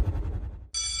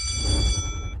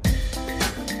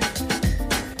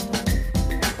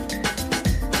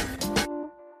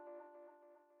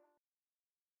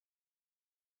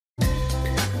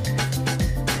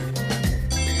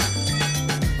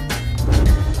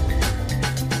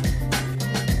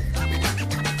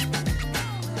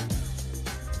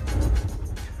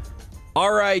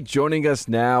 All right, joining us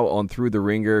now on Through the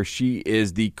Ringer, she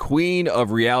is the queen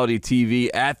of reality TV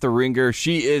at the Ringer.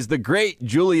 She is the great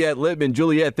Juliet Litman.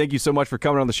 Juliet, thank you so much for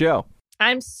coming on the show.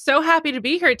 I'm so happy to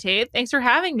be here, Tate. Thanks for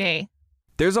having me.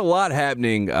 There's a lot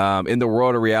happening in the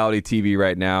world of reality TV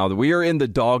right now. We are in the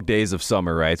dog days of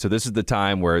summer, right? So this is the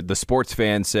time where the sports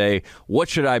fans say, what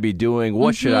should I be doing?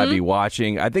 What should I be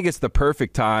watching? I think it's the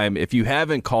perfect time, if you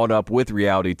haven't caught up with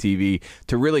reality TV,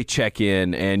 to really check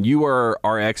in. And you are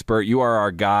our expert. You are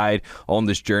our guide on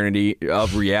this journey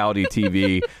of reality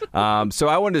TV. So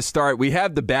I wanted to start. We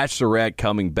have the Bachelorette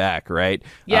coming back, right?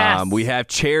 Yes. We have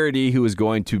Charity, who is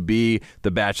going to be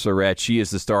the Bachelorette. She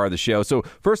is the star of the show. So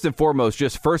first and foremost,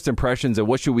 just first impressions and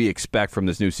what should we expect from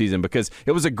this new season? Because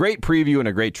it was a great preview and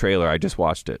a great trailer. I just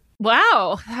watched it.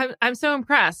 Wow. I'm so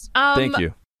impressed. Thank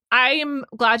you. I am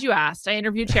glad you asked. I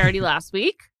interviewed Charity last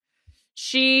week.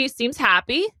 She seems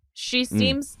happy. She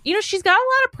seems, she's got a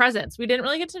lot of presence. We didn't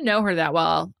really get to know her that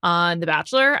well on The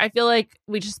Bachelor. I feel like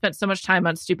we just spent so much time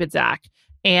on Stupid Zach.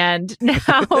 And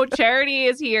now Charity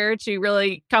is here to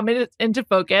really come into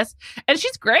focus. And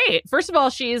she's great. First of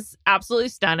all, she's absolutely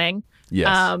stunning.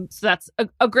 Yes. So that's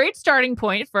a great starting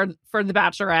point for the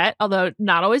Bachelorette, although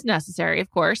not always necessary, of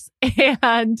course.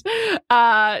 And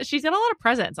she's got a lot of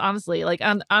presence, honestly. Like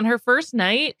on her first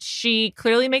night, she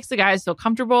clearly makes the guys feel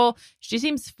comfortable. She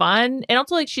seems fun. And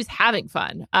also like she's having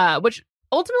fun, which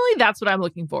ultimately that's what I'm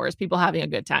looking for, is people having a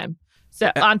good time. So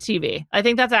on TV, I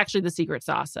think that's actually the secret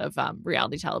sauce of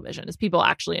reality television, is people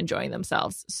actually enjoying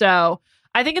themselves. So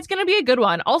I think it's going to be a good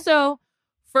one. Also,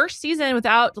 first season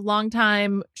without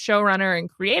longtime showrunner and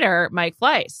creator Mike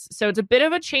Fleiss. So it's a bit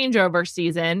of a changeover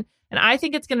season. And I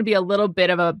think it's going to be a little bit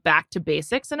of a back to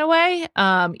basics in a way,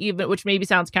 even which maybe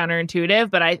sounds counterintuitive,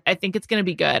 but I think it's going to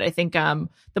be good. I think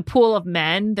the pool of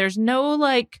men, there's no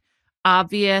like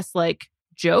obvious like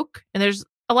joke, and there's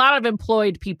a lot of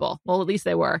employed people. Well, at least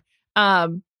they were.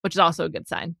 Which is also a good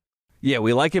sign. Yeah,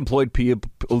 we like employed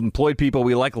people.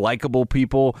 We like likable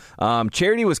people.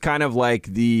 Charity was kind of like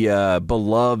the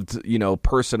beloved,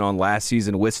 person on last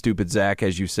season with Stupid Zach,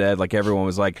 as you said. Like everyone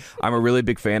was like, I'm a really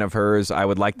big fan of hers. I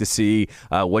would like to see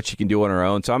what she can do on her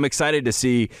own. So I'm excited to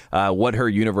see what her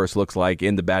universe looks like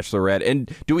in The Bachelorette.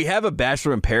 And do we have a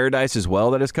Bachelor in Paradise as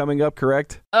well that is coming up,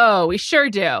 correct? Oh, we sure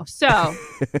do. So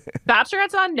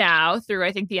Bachelorette's on now through,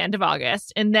 I think, the end of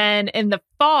August. And then in the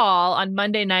fall, on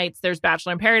Monday nights, there's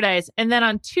Bachelor in Paradise. And then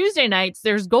on Tuesday nights,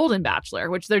 there's Golden Bachelor,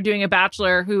 which they're doing a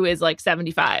Bachelor who is like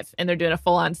 75, and they're doing a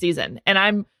full-on season. And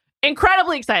I'm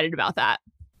incredibly excited about that.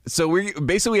 So we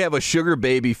basically have a sugar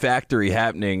baby factory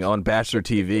happening on Bachelor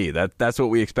TV. That's what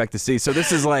we expect to see. So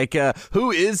this is like,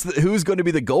 who's going to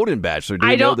be the Golden Bachelor? Do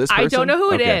you know this person? I don't know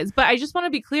who it is, but I just want to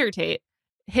be clear, Tate.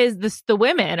 The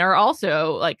women are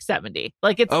also like 70.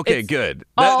 Like it's good.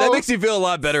 That makes me feel a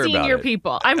lot better about it. Senior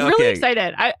people. I'm really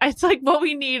excited. It's like what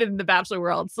we need in the Bachelor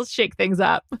world. So let's shake things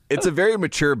up. It's a very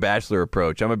mature Bachelor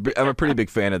approach. I'm a pretty big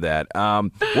fan of that.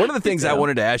 One of the things I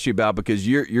wanted to ask you about, because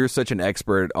you're such an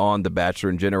expert on the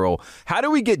Bachelor in general, how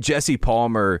do we get Jesse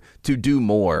Palmer to do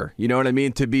more? You know what I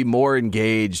mean? To be more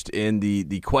engaged in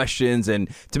the questions, and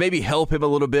to maybe help him a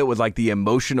little bit with like the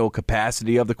emotional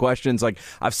capacity of the questions. Like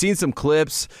I've seen some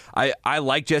clips. I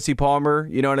like Jesse Palmer,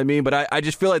 you know what I mean? But I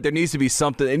just feel like there needs to be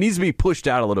something. It needs to be pushed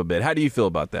out a little bit. How do you feel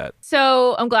about that?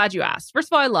 So I'm glad you asked. First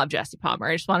of all, I love Jesse Palmer.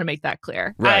 I just want to make that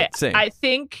clear. Right, same. I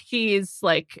think he's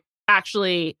like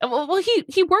actually,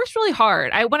 he works really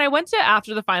hard. When I went to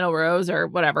After the Final Rose or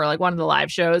whatever, like one of the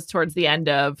live shows towards the end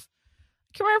of,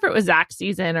 I can't remember if it was Zach's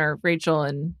season or Rachel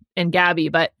and Gabby,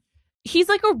 but he's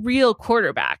like a real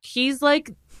quarterback. He's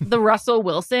like the Russell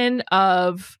Wilson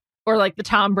or like the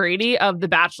Tom Brady of The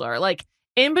Bachelor. Like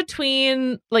in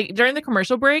between, like during the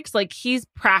commercial breaks, like he's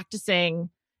practicing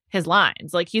his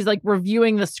lines. Like he's like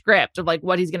reviewing the script of like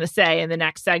what he's going to say in the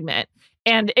next segment.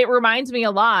 And it reminds me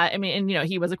a lot. I mean, and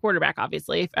he was a quarterback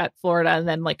obviously at Florida and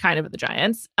then like kind of at the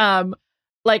Giants.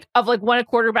 Like when a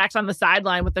quarterback's on the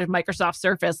sideline with their Microsoft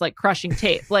Surface, like crushing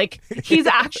tape. Like he's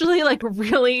actually like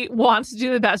really wants to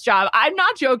do the best job. I'm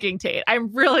not joking, Tate.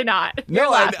 I'm really not.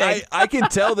 No, I can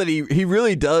tell that he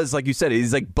really does. Like you said,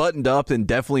 he's like buttoned up and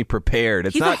definitely prepared.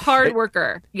 He's a hard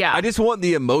worker. Yeah. I just want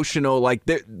the emotional,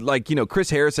 Chris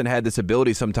Harrison had this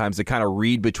ability sometimes to kind of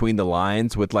read between the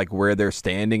lines with like where they're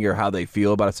standing or how they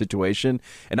feel about a situation.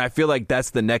 And I feel like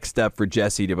that's the next step for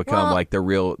Jesse to become like the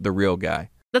real guy.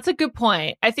 That's a good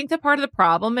point. I think that part of the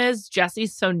problem is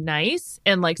Jesse's so nice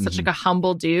and like such like a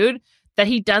humble dude that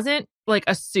he doesn't like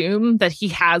assume that he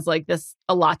has like this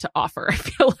a lot to offer. I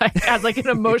feel like as an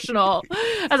emotional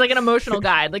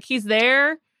guide. Like he's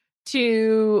there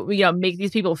to make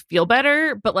these people feel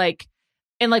better, but like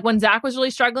and like when Zach was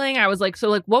really struggling, I was like, so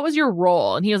like what was your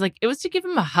role? And he was like, it was to give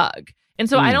him a hug. And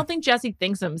so I don't think Jesse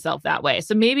thinks of himself that way.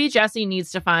 So maybe Jesse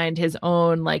needs to find his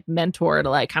own like mentor to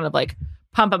like kind of like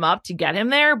pump him up to get him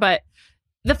there. But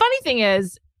the funny thing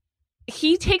is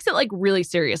he takes it like really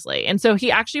seriously. And so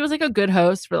he actually was like a good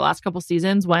host for the last couple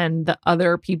seasons when the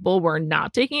other people were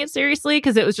not taking it seriously,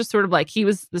 because it was just sort of like he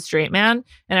was the straight man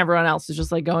and everyone else was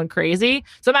just like going crazy.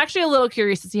 So I'm actually a little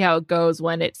curious to see how it goes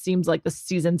when it seems like the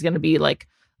season's going to be like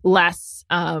less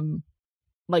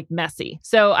like messy.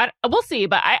 So we'll see.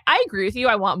 But I agree with you.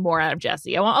 I want more out of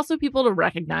Jesse. I want also people to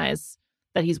recognize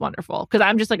that he's wonderful because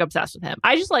I'm just like obsessed with him.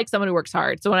 I just like someone who works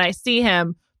hard. So when I see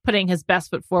him putting his best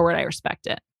foot forward, I respect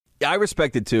it. Yeah, I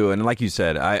respect it too. And like you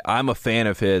said, I'm a fan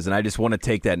of his, and I just want to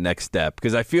take that next step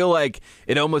because I feel like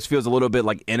it almost feels a little bit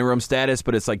like interim status,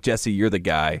 but it's like, Jesse, you're the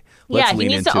guy. Let's he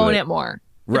needs to own it more.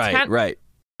 Right, right.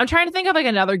 I'm trying to think of like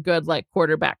another good like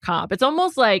quarterback comp. It's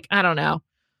almost like, I don't know.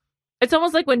 It's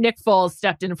almost like when Nick Foles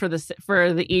stepped in for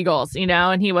the Eagles,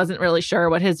 and he wasn't really sure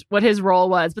what his role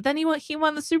was, but then he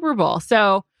won the Super Bowl.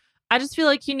 So I just feel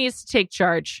like he needs to take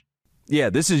charge. Yeah,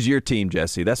 this is your team,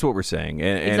 Jesse. That's what we're saying,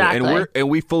 Exactly. and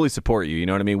we fully support you. You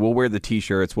know what I mean? We'll wear the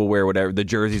T-shirts, we'll wear whatever the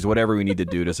jerseys, whatever we need to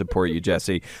do to support you,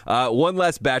 Jesse. One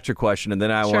last Bachelor question, and then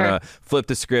I want to flip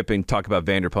the script and talk about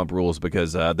Vanderpump Rules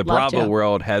because the Bravo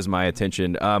world has my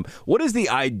attention. What is the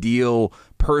ideal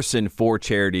person for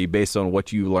Charity based on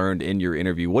what you learned in your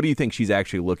interview? What do you think she's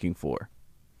actually looking for?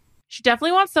 She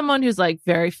definitely wants someone who's like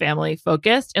very family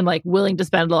focused and like willing to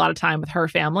spend a lot of time with her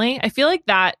family. I feel like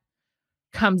that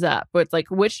comes up where it's like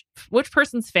which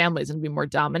person's family is going to be more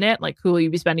dominant, like who will you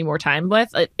be spending more time with.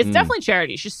 It's definitely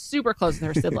Charity. She's super close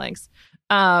with her siblings,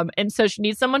 and so she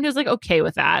needs someone who's like okay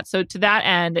with that. So to that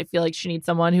end, I feel like she needs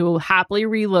someone who will happily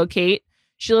relocate.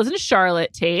 She lives in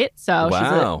Charlotte, Tate, so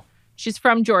wow. She's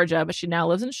from Georgia, but she now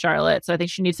lives in Charlotte, so I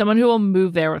think she needs someone who will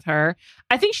move there with her.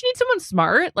 I think she needs someone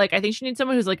smart. Like I think she needs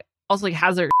someone who's like also like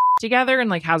has her together and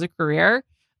like has a career,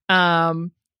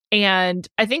 and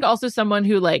I think also someone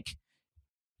who like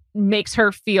makes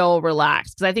her feel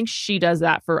relaxed because I think she does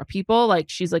that for people. Like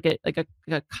she's like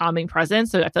a calming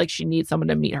presence. So I feel like she needs someone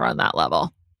to meet her on that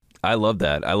level. I love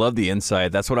that. I love the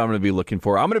insight. That's what I'm going to be looking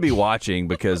for. I'm going to be watching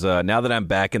because now that I'm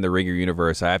back in the Ringer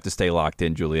universe, I have to stay locked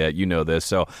in, Juliet. You know this.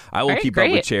 So I will keep up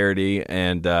with Charity,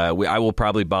 and I will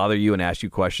probably bother you and ask you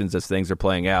questions as things are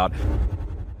playing out.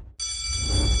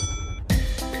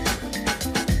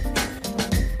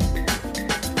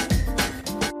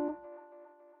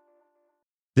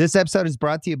 This episode is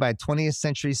brought to you by 20th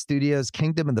Century Studios'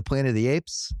 Kingdom of the Planet of the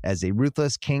Apes. As a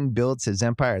ruthless king builds his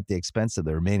empire at the expense of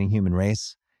the remaining human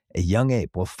race, a young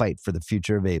ape will fight for the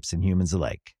future of apes and humans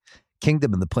alike.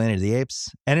 Kingdom of the Planet of the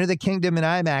Apes. Enter the kingdom in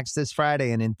IMAX this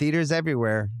Friday and in theaters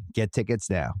everywhere. Get tickets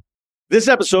now. This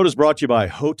episode is brought to you by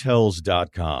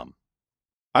Hotels.com.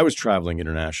 I was traveling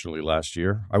internationally last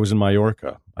year. I was in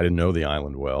Mallorca. I didn't know the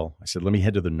island well. I said, let me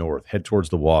head to the north, head towards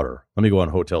the water. Let me go on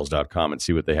Hotels.com and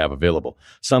see what they have available.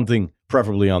 Something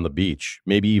preferably on the beach,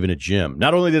 maybe even a gym.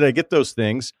 Not only did I get those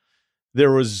things,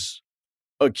 there was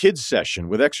a kids session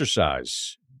with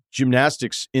exercise,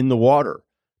 gymnastics in the water,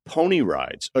 pony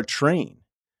rides, a train.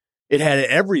 It had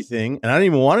everything, and I didn't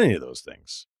even want any of those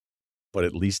things. But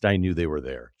at least I knew they were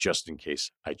there, just in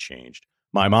case I changed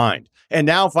my mind. And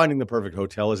now finding the perfect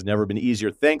hotel has never been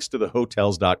easier thanks to the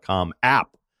Hotels.com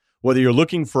app. Whether you're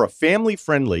looking for a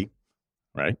family-friendly,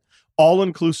 right,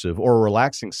 all-inclusive or a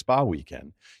relaxing spa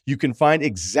weekend, you can find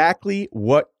exactly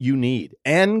what you need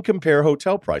and compare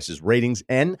hotel prices, ratings,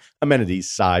 and amenities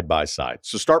side by side.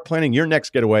 So start planning your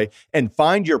next getaway and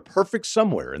find your perfect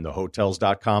somewhere in the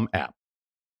Hotels.com app.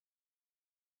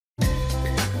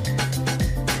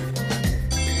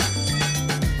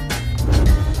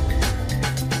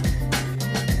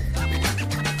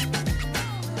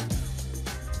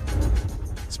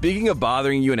 Speaking of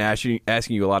bothering you and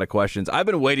asking you a lot of questions, I've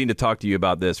been waiting to talk to you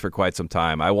about this for quite some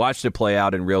time. I watched it play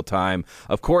out in real time.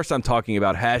 Of course, I'm talking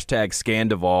about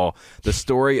 #SCANDOVAL, the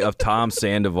story of Tom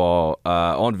Sandoval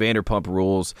on Vanderpump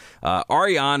Rules.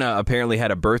 Ariana apparently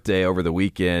had a birthday over the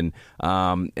weekend,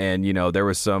 and there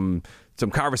was some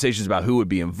conversations about who would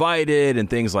be invited and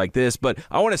things like this. But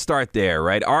I want to start there,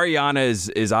 right?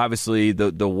 Ariana is obviously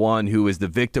the one who is the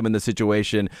victim in the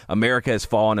situation. America has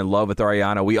fallen in love with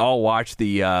Ariana. We all watched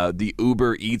the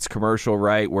Uber Eats commercial,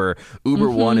 right? Where Uber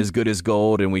won as good as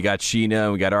gold, and we got Sheena,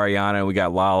 and we got Ariana, and we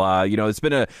got Lala. It's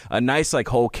been a nice like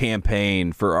whole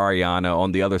campaign for Ariana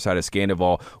on the other side of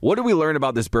Scandoval. What do we learn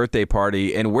about this birthday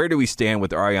party, and where do we stand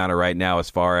with Ariana right now as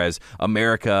far as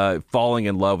America falling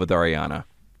in love with Ariana?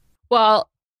 Well,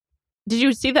 did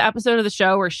you see the episode of the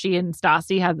show where she and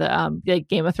Stassi had the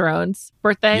Game of Thrones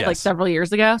birthday like several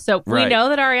years ago? So we know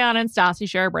that Ariana and Stassi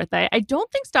share a birthday. I don't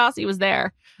think Stassi was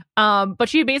there, but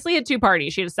she basically had two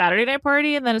parties. She had a Saturday night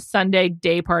party and then a Sunday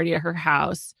day party at her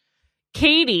house.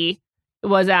 Katie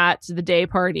was at the day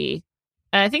party,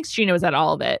 and I think Sheena was at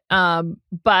all of it.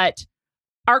 But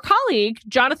our colleague,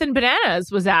 Jonathan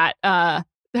Bananas, was at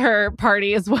her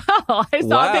party as well. I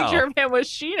saw a picture of him with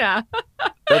Sheena.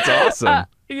 That's awesome.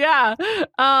 Yeah.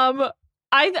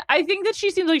 I think that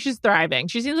she seems like she's thriving.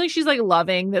 She seems like she's like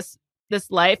loving this this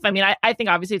life. I mean, I think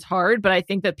obviously it's hard, but I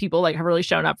think that people like have really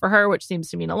shown up for her, which seems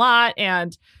to mean a lot.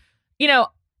 And, you know,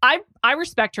 I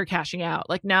respect her cashing out.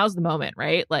 Like, now's the moment,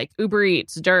 right? Like Uber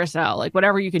Eats, Duracell, like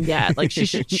whatever you can get. Like she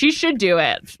should do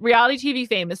it. Reality TV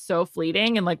fame is so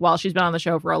fleeting. And like, while she's been on the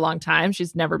show for a long time,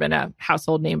 she's never been a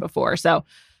household name before. So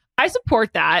I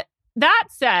support that. That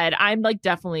said, I'm like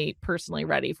definitely personally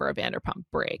ready for a Vanderpump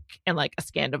break and like a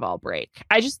Scandoval break.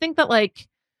 I just think that like,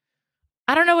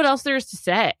 I don't know what else there is to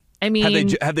say. I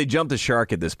mean, have they jumped the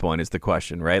shark at this point is the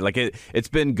question, right? Like it's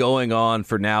been going on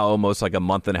for now almost like a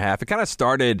month and a half. It kind of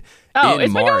started in March.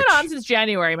 Been going on since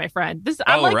January, my friend.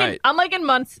 I'm like in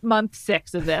month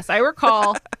 6 of this. I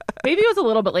recall maybe it was a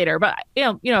little bit later, but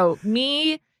you know,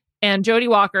 me and Jody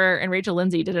Walker and Rachel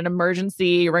Lindsay did an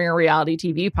emergency Ringer reality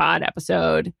TV pod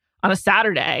episode on a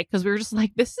Saturday because we were just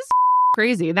like, this is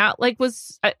crazy. That like it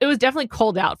was definitely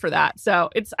cold out for that. So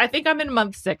I think I'm in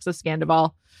month 6 of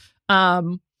Scandoval.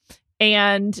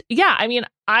 And yeah, I mean,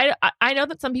 I know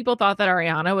that some people thought that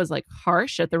Ariana was like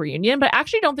harsh at the reunion, but I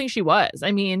actually don't think she was.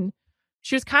 I mean,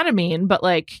 she was kind of mean, but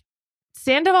like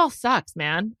Sandoval sucks,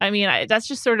 man. I mean, that's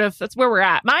just that's where we're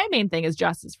at. My main thing is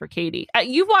justice for Katie.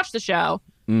 You've watched the show.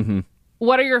 Mm-hmm.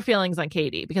 What are your feelings on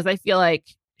Katie? Because I feel like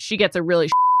she gets a really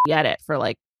edit for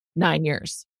like 9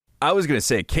 years. I was going to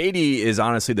say, Katie is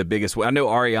honestly the biggest. I know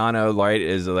Ariana, right,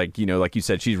 is like, you know, like you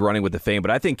said, she's running with the fame,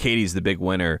 but I think Katie's the big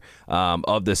winner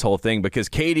of this whole thing because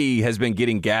Katie has been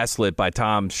getting gaslit by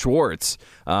Tom Schwartz,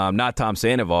 not Tom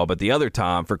Sandoval, but the other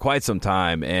Tom for quite some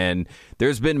time. And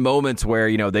there's been moments where,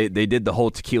 you know, they did the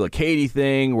whole Tequila Katie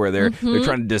thing where they're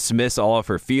trying to dismiss all of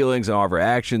her feelings and all of her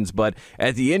actions. But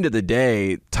at the end of the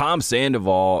day, Tom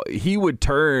Sandoval, he would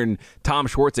turn Tom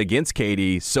Schwartz against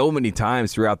Katie so many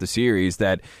times throughout the series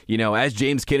that, you know, as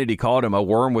James Kennedy called him, a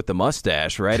worm with a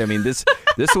mustache, right? I mean, this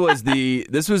was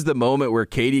the moment where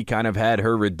Katie kind of had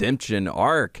her redemption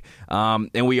arc,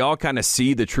 and we all kind of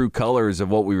see the true colors of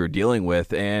what we were dealing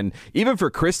with. And even for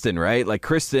Kristen, right? Like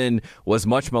Kristen was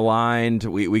much maligned.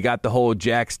 We got the whole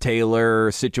Jax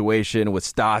Taylor situation with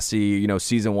Stassi, you know,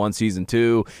 season 1, season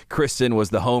 2. Kristen was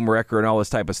the home wrecker and all this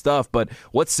type of stuff. But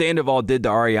what Sandoval did to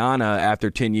Ariana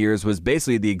after 10 years was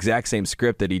basically the exact same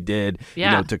script that he did, you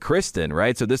know, to Kristen,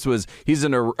 right? So he's a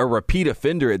repeat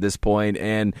offender at this point.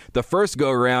 And the first go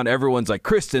around, everyone's like,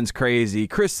 Kristen's crazy,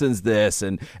 Kristen's this,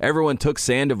 and everyone took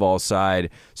Sandoval's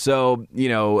side. So, you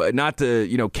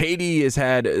know, Katie has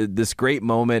had this great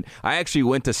moment. I actually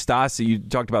went to Stassi. You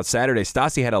talked about Saturday.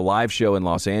 Stassi had a live show in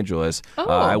Los Angeles.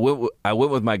 I went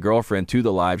with my girlfriend to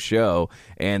the live show,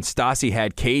 and Stassi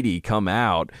had Katie come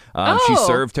out. She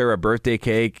served her a birthday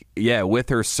cake, with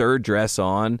her Sir dress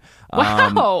on.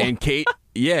 Wow. And Kate.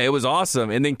 Yeah, it was awesome.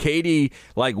 And then Katie,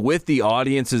 like with the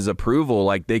audience's approval,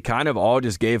 like they kind of all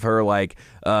just gave her like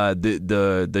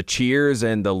the cheers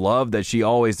and the love that she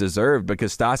always deserved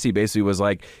because Stassi basically was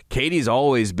like, Katie's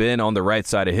always been on the right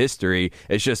side of history.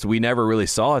 It's just we never really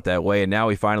saw it that way, and now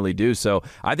we finally do. So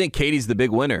I think Katie's the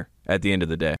big winner at the end of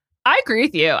the day. I agree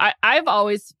with you. I've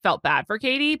always felt bad for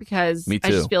Katie because Me too.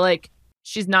 I just feel like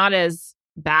she's not as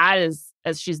bad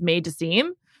as she's made to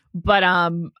seem. But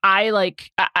I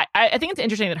think it's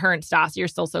interesting that her and Stassi are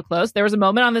still so close. There was a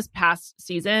moment on this past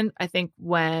season, I think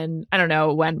I don't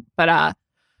know when, but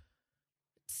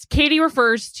Katie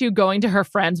refers to going to her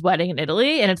friend's wedding in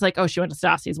Italy, and it's like, oh, she went to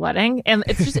Stassi's wedding, and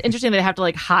it's just interesting that they have to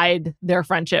like hide their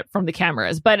friendship from the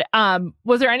cameras. But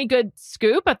was there any good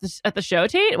scoop at the show,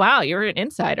 Tate? Wow, you're an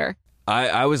insider.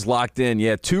 I was locked in.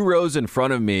 Yeah, 2 rows in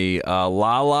front of me.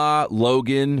 Lala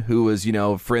Logan, who was, you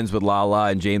know, friends with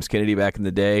Lala and James Kennedy back in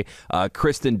the day.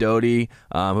 Kristen Doty,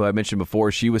 who I mentioned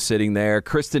before, she was sitting there.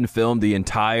 Kristen filmed the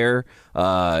entire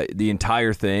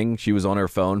thing. She was on her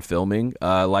phone filming.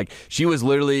 Like she was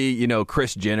literally, you know,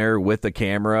 Kris Jenner with the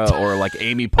camera, or like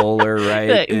Amy Poehler,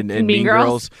 right? in Mean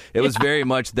Girls. It was very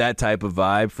much that type of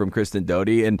vibe from Kristen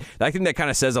Doty, and I think that kind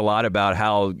of says a lot about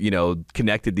how, you know,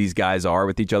 connected these guys are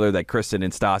with each other. That Kristen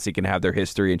and Stassi can have their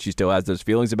history, and she still has those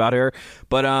feelings about her.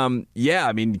 But yeah,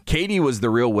 I mean, Katie was the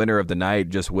real winner of the night,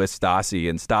 just with Stassi,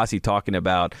 and Stassi talking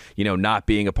about, you know, not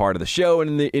being a part of the show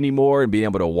anymore and being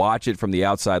able to watch it from the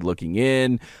outside looking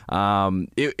in.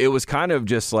 It was kind of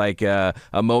just like a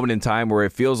moment in time where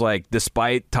it feels like,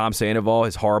 despite Tom Sandoval,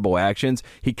 his horrible actions,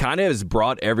 he kind of has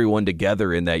brought everyone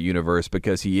together in that universe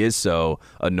because he is so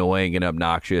annoying and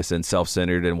obnoxious and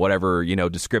self-centered and whatever, you know,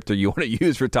 descriptor you want to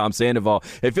use for Tom Sandoval.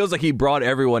 It feels like he brought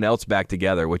everyone else back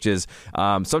together, which is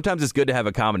sometimes it's good to have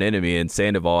a common enemy, and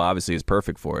Sandoval obviously is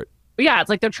perfect for it. Yeah, it's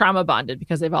like they're trauma bonded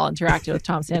because they've all interacted with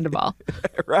Tom Sandoval.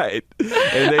 Right.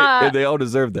 And they all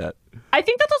deserve that. I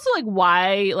think that's also like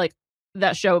why like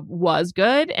that show was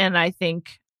good. And I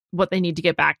think what they need to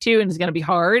get back to, and is going to be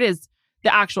hard, is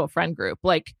the actual friend group.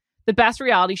 Like the best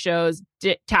reality shows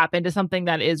tap into something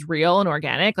that is real and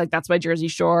organic. Like that's why Jersey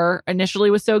Shore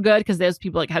initially was so good, because those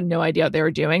people like had no idea what they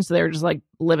were doing. So they were just like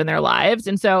living their lives.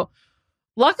 And so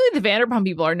luckily the Vanderpump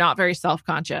people are not very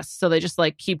self-conscious. So they just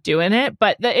like keep doing it.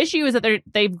 But the issue is that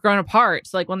they've grown apart.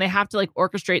 So like when they have to like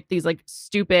orchestrate these like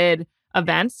stupid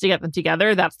events to get them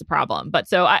together, that's the problem. But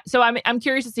I'm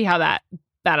curious to see how that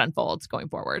unfolds going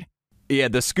forward. Yeah,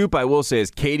 the scoop I will say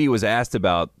is Katie was asked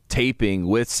about taping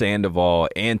with Sandoval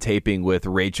and taping with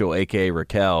Rachel, aka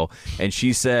Raquel, and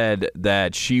she said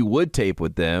that she would tape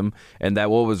with them and that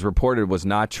what was reported was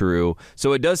not true.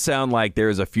 So it does sound like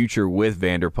there's a future with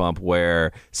Vanderpump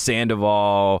where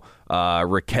Sandoval,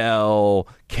 Raquel,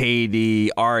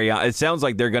 Katie, Ariana, it sounds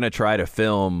like they're going to try to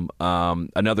film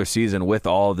another season with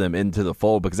all of them into the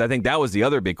fold, because I think that was the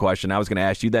other big question. I was going to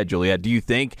ask you that, Juliet. Do you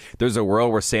think there's a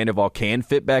world where Sandoval can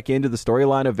fit back into the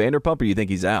storyline of Vanderpump, or do you think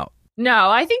he's out? No,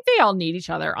 I think they all need each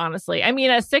other, honestly. I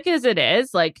mean, as sick as it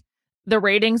is, like the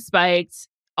ratings spiked,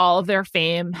 all of their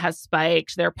fame has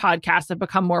spiked, their podcasts have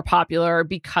become more popular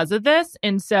because of this.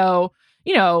 And so,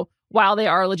 you know, while they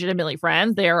are legitimately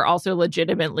friends, they are also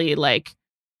legitimately like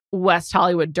West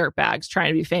Hollywood dirtbags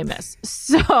trying to be famous.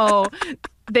 So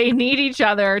they need each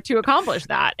other to accomplish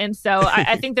that. And so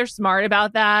I think they're smart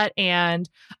about that. And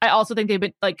I also think they've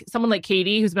been like someone like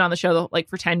Katie, who's been on the show like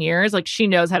for 10 years, like she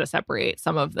knows how to separate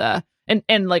some of the,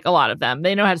 and like a lot of them,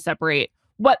 they know how to separate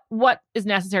what is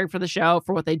necessary for the show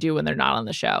for what they do when they're not on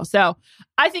the show. So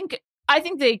I think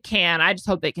they can. I just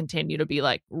hope they continue to be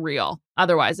like real.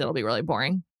 Otherwise it'll be really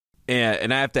boring.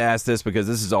 And I have to ask this because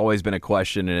this has always been a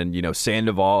question, and, you know,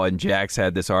 Sandoval and Jax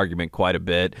had this argument quite a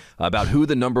bit about who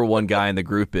the number one guy in the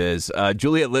group is.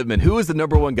 Juliet Litman, who is the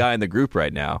number one guy in the group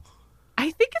right now?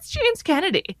 I think it's James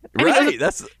Kennedy. Right,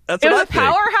 that's what it was I a think.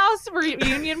 Powerhouse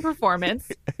reunion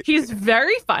performance. He's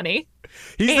very funny.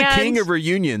 He's the king of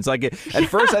reunions. Like at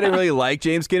first, I didn't really like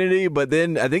James Kennedy, but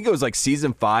then I think it was like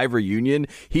season 5 reunion.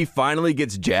 He finally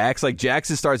gets Jax. Like Jax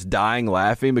starts dying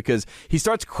laughing because he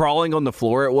starts crawling on the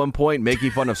floor at one point,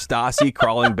 making fun of Stassi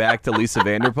crawling back to Lisa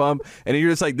Vanderpump, and you're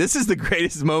just like, this is the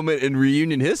greatest moment in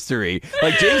reunion history.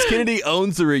 Like James Kennedy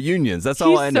owns the reunions. That's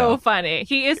all I know. He's so funny.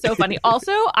 He is so funny.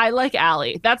 Also, I like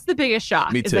Allie. That's the biggest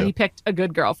shock. Me too. Is that he picked a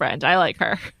good girlfriend. I like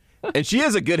her. And she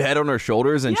has a good head on her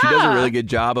shoulders, and she does a really good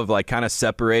job of like kind of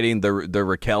separating the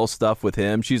Raquel stuff with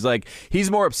him. She's like, he's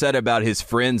more upset about his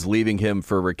friends leaving him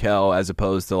for Raquel as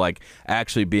opposed to like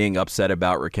actually being upset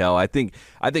about Raquel. I think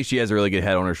she has a really good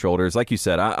head on her shoulders. Like you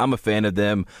said, I'm a fan of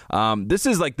them. This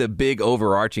is like the big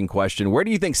overarching question. Where do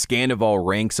you think Scandoval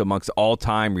ranks amongst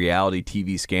all-time reality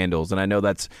TV scandals? And I know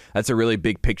that's a really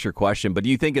big picture question, but do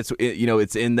you think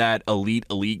it's in that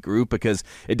elite group? Because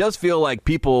it does feel like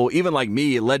people, even like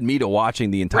me, it led me to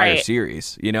watching the entire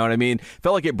series. You know what I mean?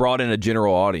 Felt like it brought in a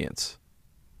general audience.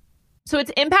 So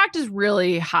its impact is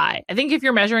really high. I think if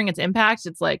you're measuring its impact,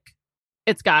 it's like,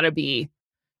 it's got to be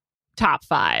top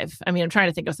 5. I mean, I'm trying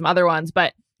to think of some other ones,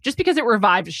 but just because it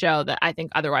revived a show that I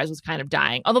think otherwise was kind of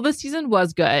dying. Although this season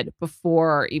was good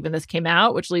before even this came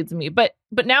out, which leads me. But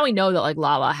now we know that like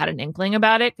Lala had an inkling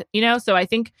about it, you know? So I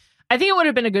think it would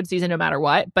have been a good season no matter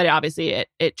what. But obviously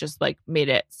it just like made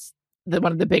it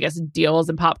one of the biggest deals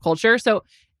in pop culture. So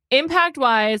impact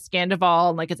wise, Scandoval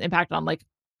and like its impact on like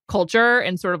culture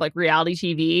and sort of like reality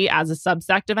TV as a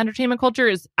subsect of entertainment culture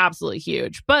is absolutely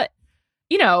huge. But,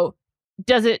 you know,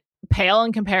 does it pale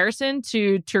in comparison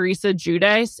to Teresa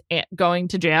Giudice going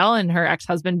to jail and her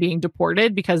ex-husband being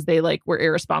deported because they like were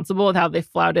irresponsible with how they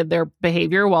flouted their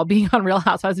behavior while being on Real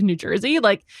Housewives of New Jersey?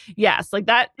 Like, yes, like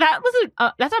that's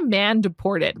a man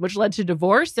deported, which led to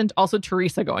divorce and also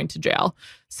Teresa going to jail.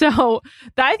 So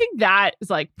I think that is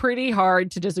like pretty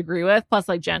hard to disagree with. Plus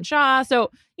like Jen Shah.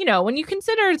 So, you know, when you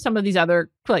consider some of these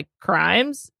other like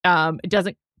crimes, it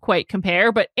doesn't quite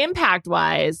compare, but impact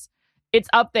wise, it's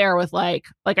up there with like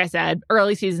I said,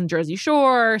 early season Jersey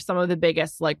Shore, some of the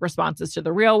biggest like responses to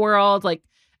The Real World. Like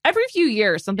every few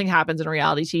years, something happens in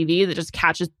reality TV that just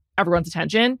catches everyone's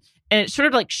attention, and it sort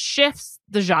of like shifts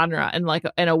the genre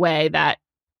in a way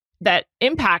that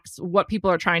impacts what people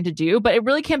are trying to do. But it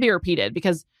really can't be repeated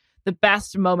because the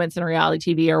best moments in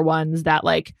reality TV are ones that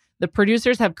like the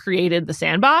producers have created the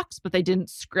sandbox, but they didn't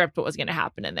script what was going to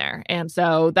happen in there, and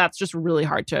so that's just really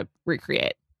hard to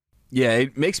recreate. Yeah,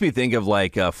 it makes me think of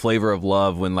like Flavor of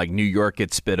Love when like New York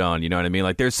gets spit on. You know what I mean?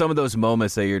 Like there's some of those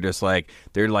moments that you're just like,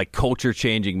 they're like culture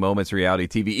changing moments, reality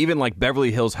TV. Even like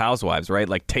Beverly Hills Housewives, right?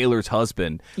 Like Taylor's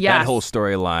husband, that whole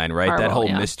storyline, right? Horrible, that whole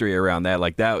mystery around that.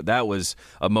 Like that was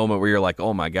a moment where you're like,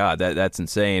 oh my God, that's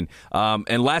insane.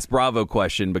 And last Bravo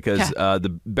question, because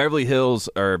the Beverly Hills,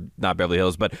 or not Beverly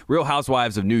Hills, but Real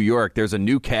Housewives of New York, there's a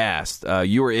new cast.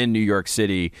 You were in New York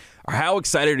City. How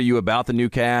excited are you about the new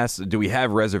cast? Do we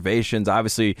have reservations?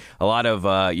 Obviously, a lot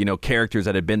of characters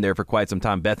that had been there for quite some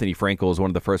time. Bethany Frankel is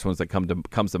one of the first ones that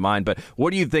comes to mind. But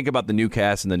what do you think about the new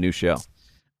cast and the new show?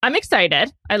 I'm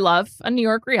excited. I love a New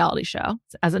York reality show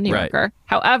as a New Yorker.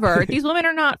 However, these women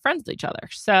are not friends with each other,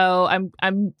 so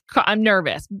I'm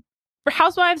nervous. For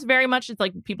Housewives, very much it's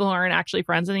like people who aren't actually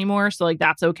friends anymore, so like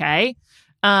that's okay.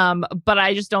 But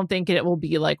I just don't think it will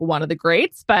be like one of the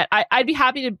greats, but I'd be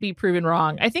happy to be proven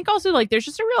wrong. I think also like there's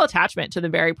just a real attachment to the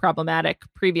very problematic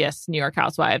previous New York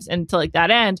Housewives. And to like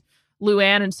that end,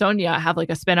 Luann and Sonia have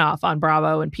like a spinoff on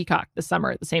Bravo and Peacock this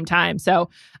summer at the same time. So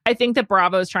I think that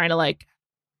Bravo is trying to like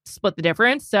split the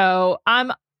difference. So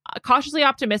I'm cautiously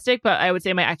optimistic, but I would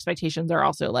say my expectations are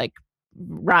also like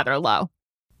rather low.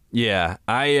 Yeah,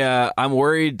 I'm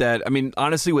worried that, I mean,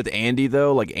 honestly, with Andy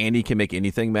though, like Andy can make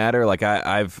anything matter. Like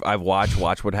I've watched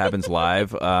What Happens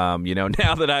Live. Now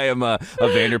that I am a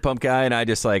Vanderpump guy, and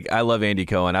I love Andy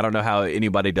Cohen. I don't know how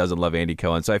anybody doesn't love Andy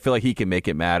Cohen, so I feel like he can make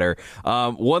it matter.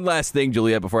 One last thing,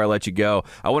 Juliet, before I let you go,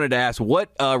 I wanted to ask, what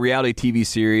reality TV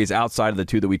series outside of the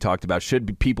two that we talked about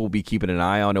should people be keeping an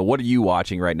eye on, and what are you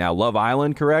watching right now? Love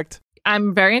Island, correct?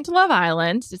 I'm very into Love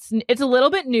Island. It's a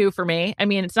little bit new for me. I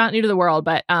mean, it's not new to the world,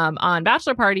 but on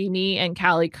Bachelor Party, me and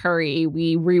Callie Curry,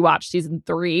 we rewatched season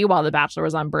 3 while The Bachelor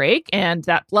was on break, and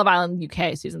that Love Island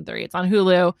UK season 3. It's on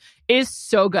Hulu. It is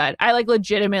so good. I like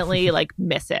legitimately like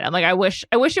miss it. I'm like, I wish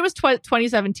it was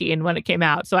 2017 when it came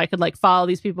out, so I could like follow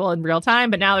these people in real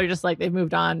time. But now they're just like they've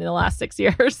moved on in the last 6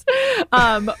 years.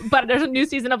 But there's a new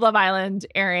season of Love Island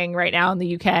airing right now in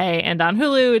the UK and on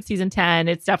Hulu. It's season 10.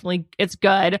 It's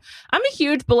good. I'm a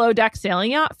huge Below Deck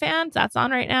Sailing Yacht fan. That's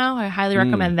on right now. I highly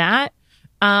recommend that.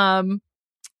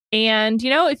 And,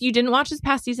 if you didn't watch this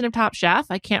past season of Top Chef,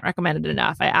 I can't recommend it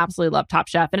enough. I absolutely love Top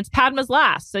Chef. And it's Padma's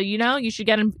last. So, you should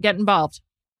get involved.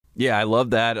 Yeah, I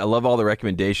love that. I love all the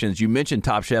recommendations. You mentioned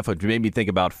Top Chef, which made me think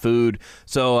about food.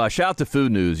 So shout out to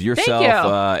Food News, yourself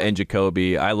and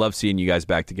Jacoby. I love seeing you guys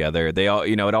back together. They all,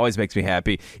 it always makes me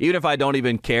happy. Even if I don't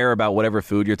even care about whatever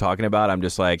food you're talking about, I'm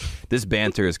just like, this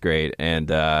banter is great.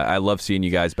 And I love seeing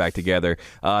you guys back together.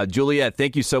 Juliet,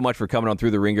 thank you so much for coming on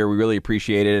Through the Ringer. We really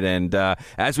appreciate it. And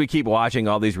as we keep watching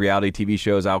all these reality TV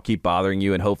shows, I'll keep bothering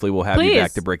you, and hopefully we'll have you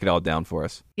back to break it all down for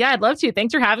us. Yeah, I'd love to.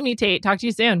 Thanks for having me, Tate. Talk to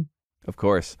you soon. Of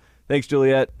course. Thanks,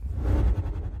 Juliet.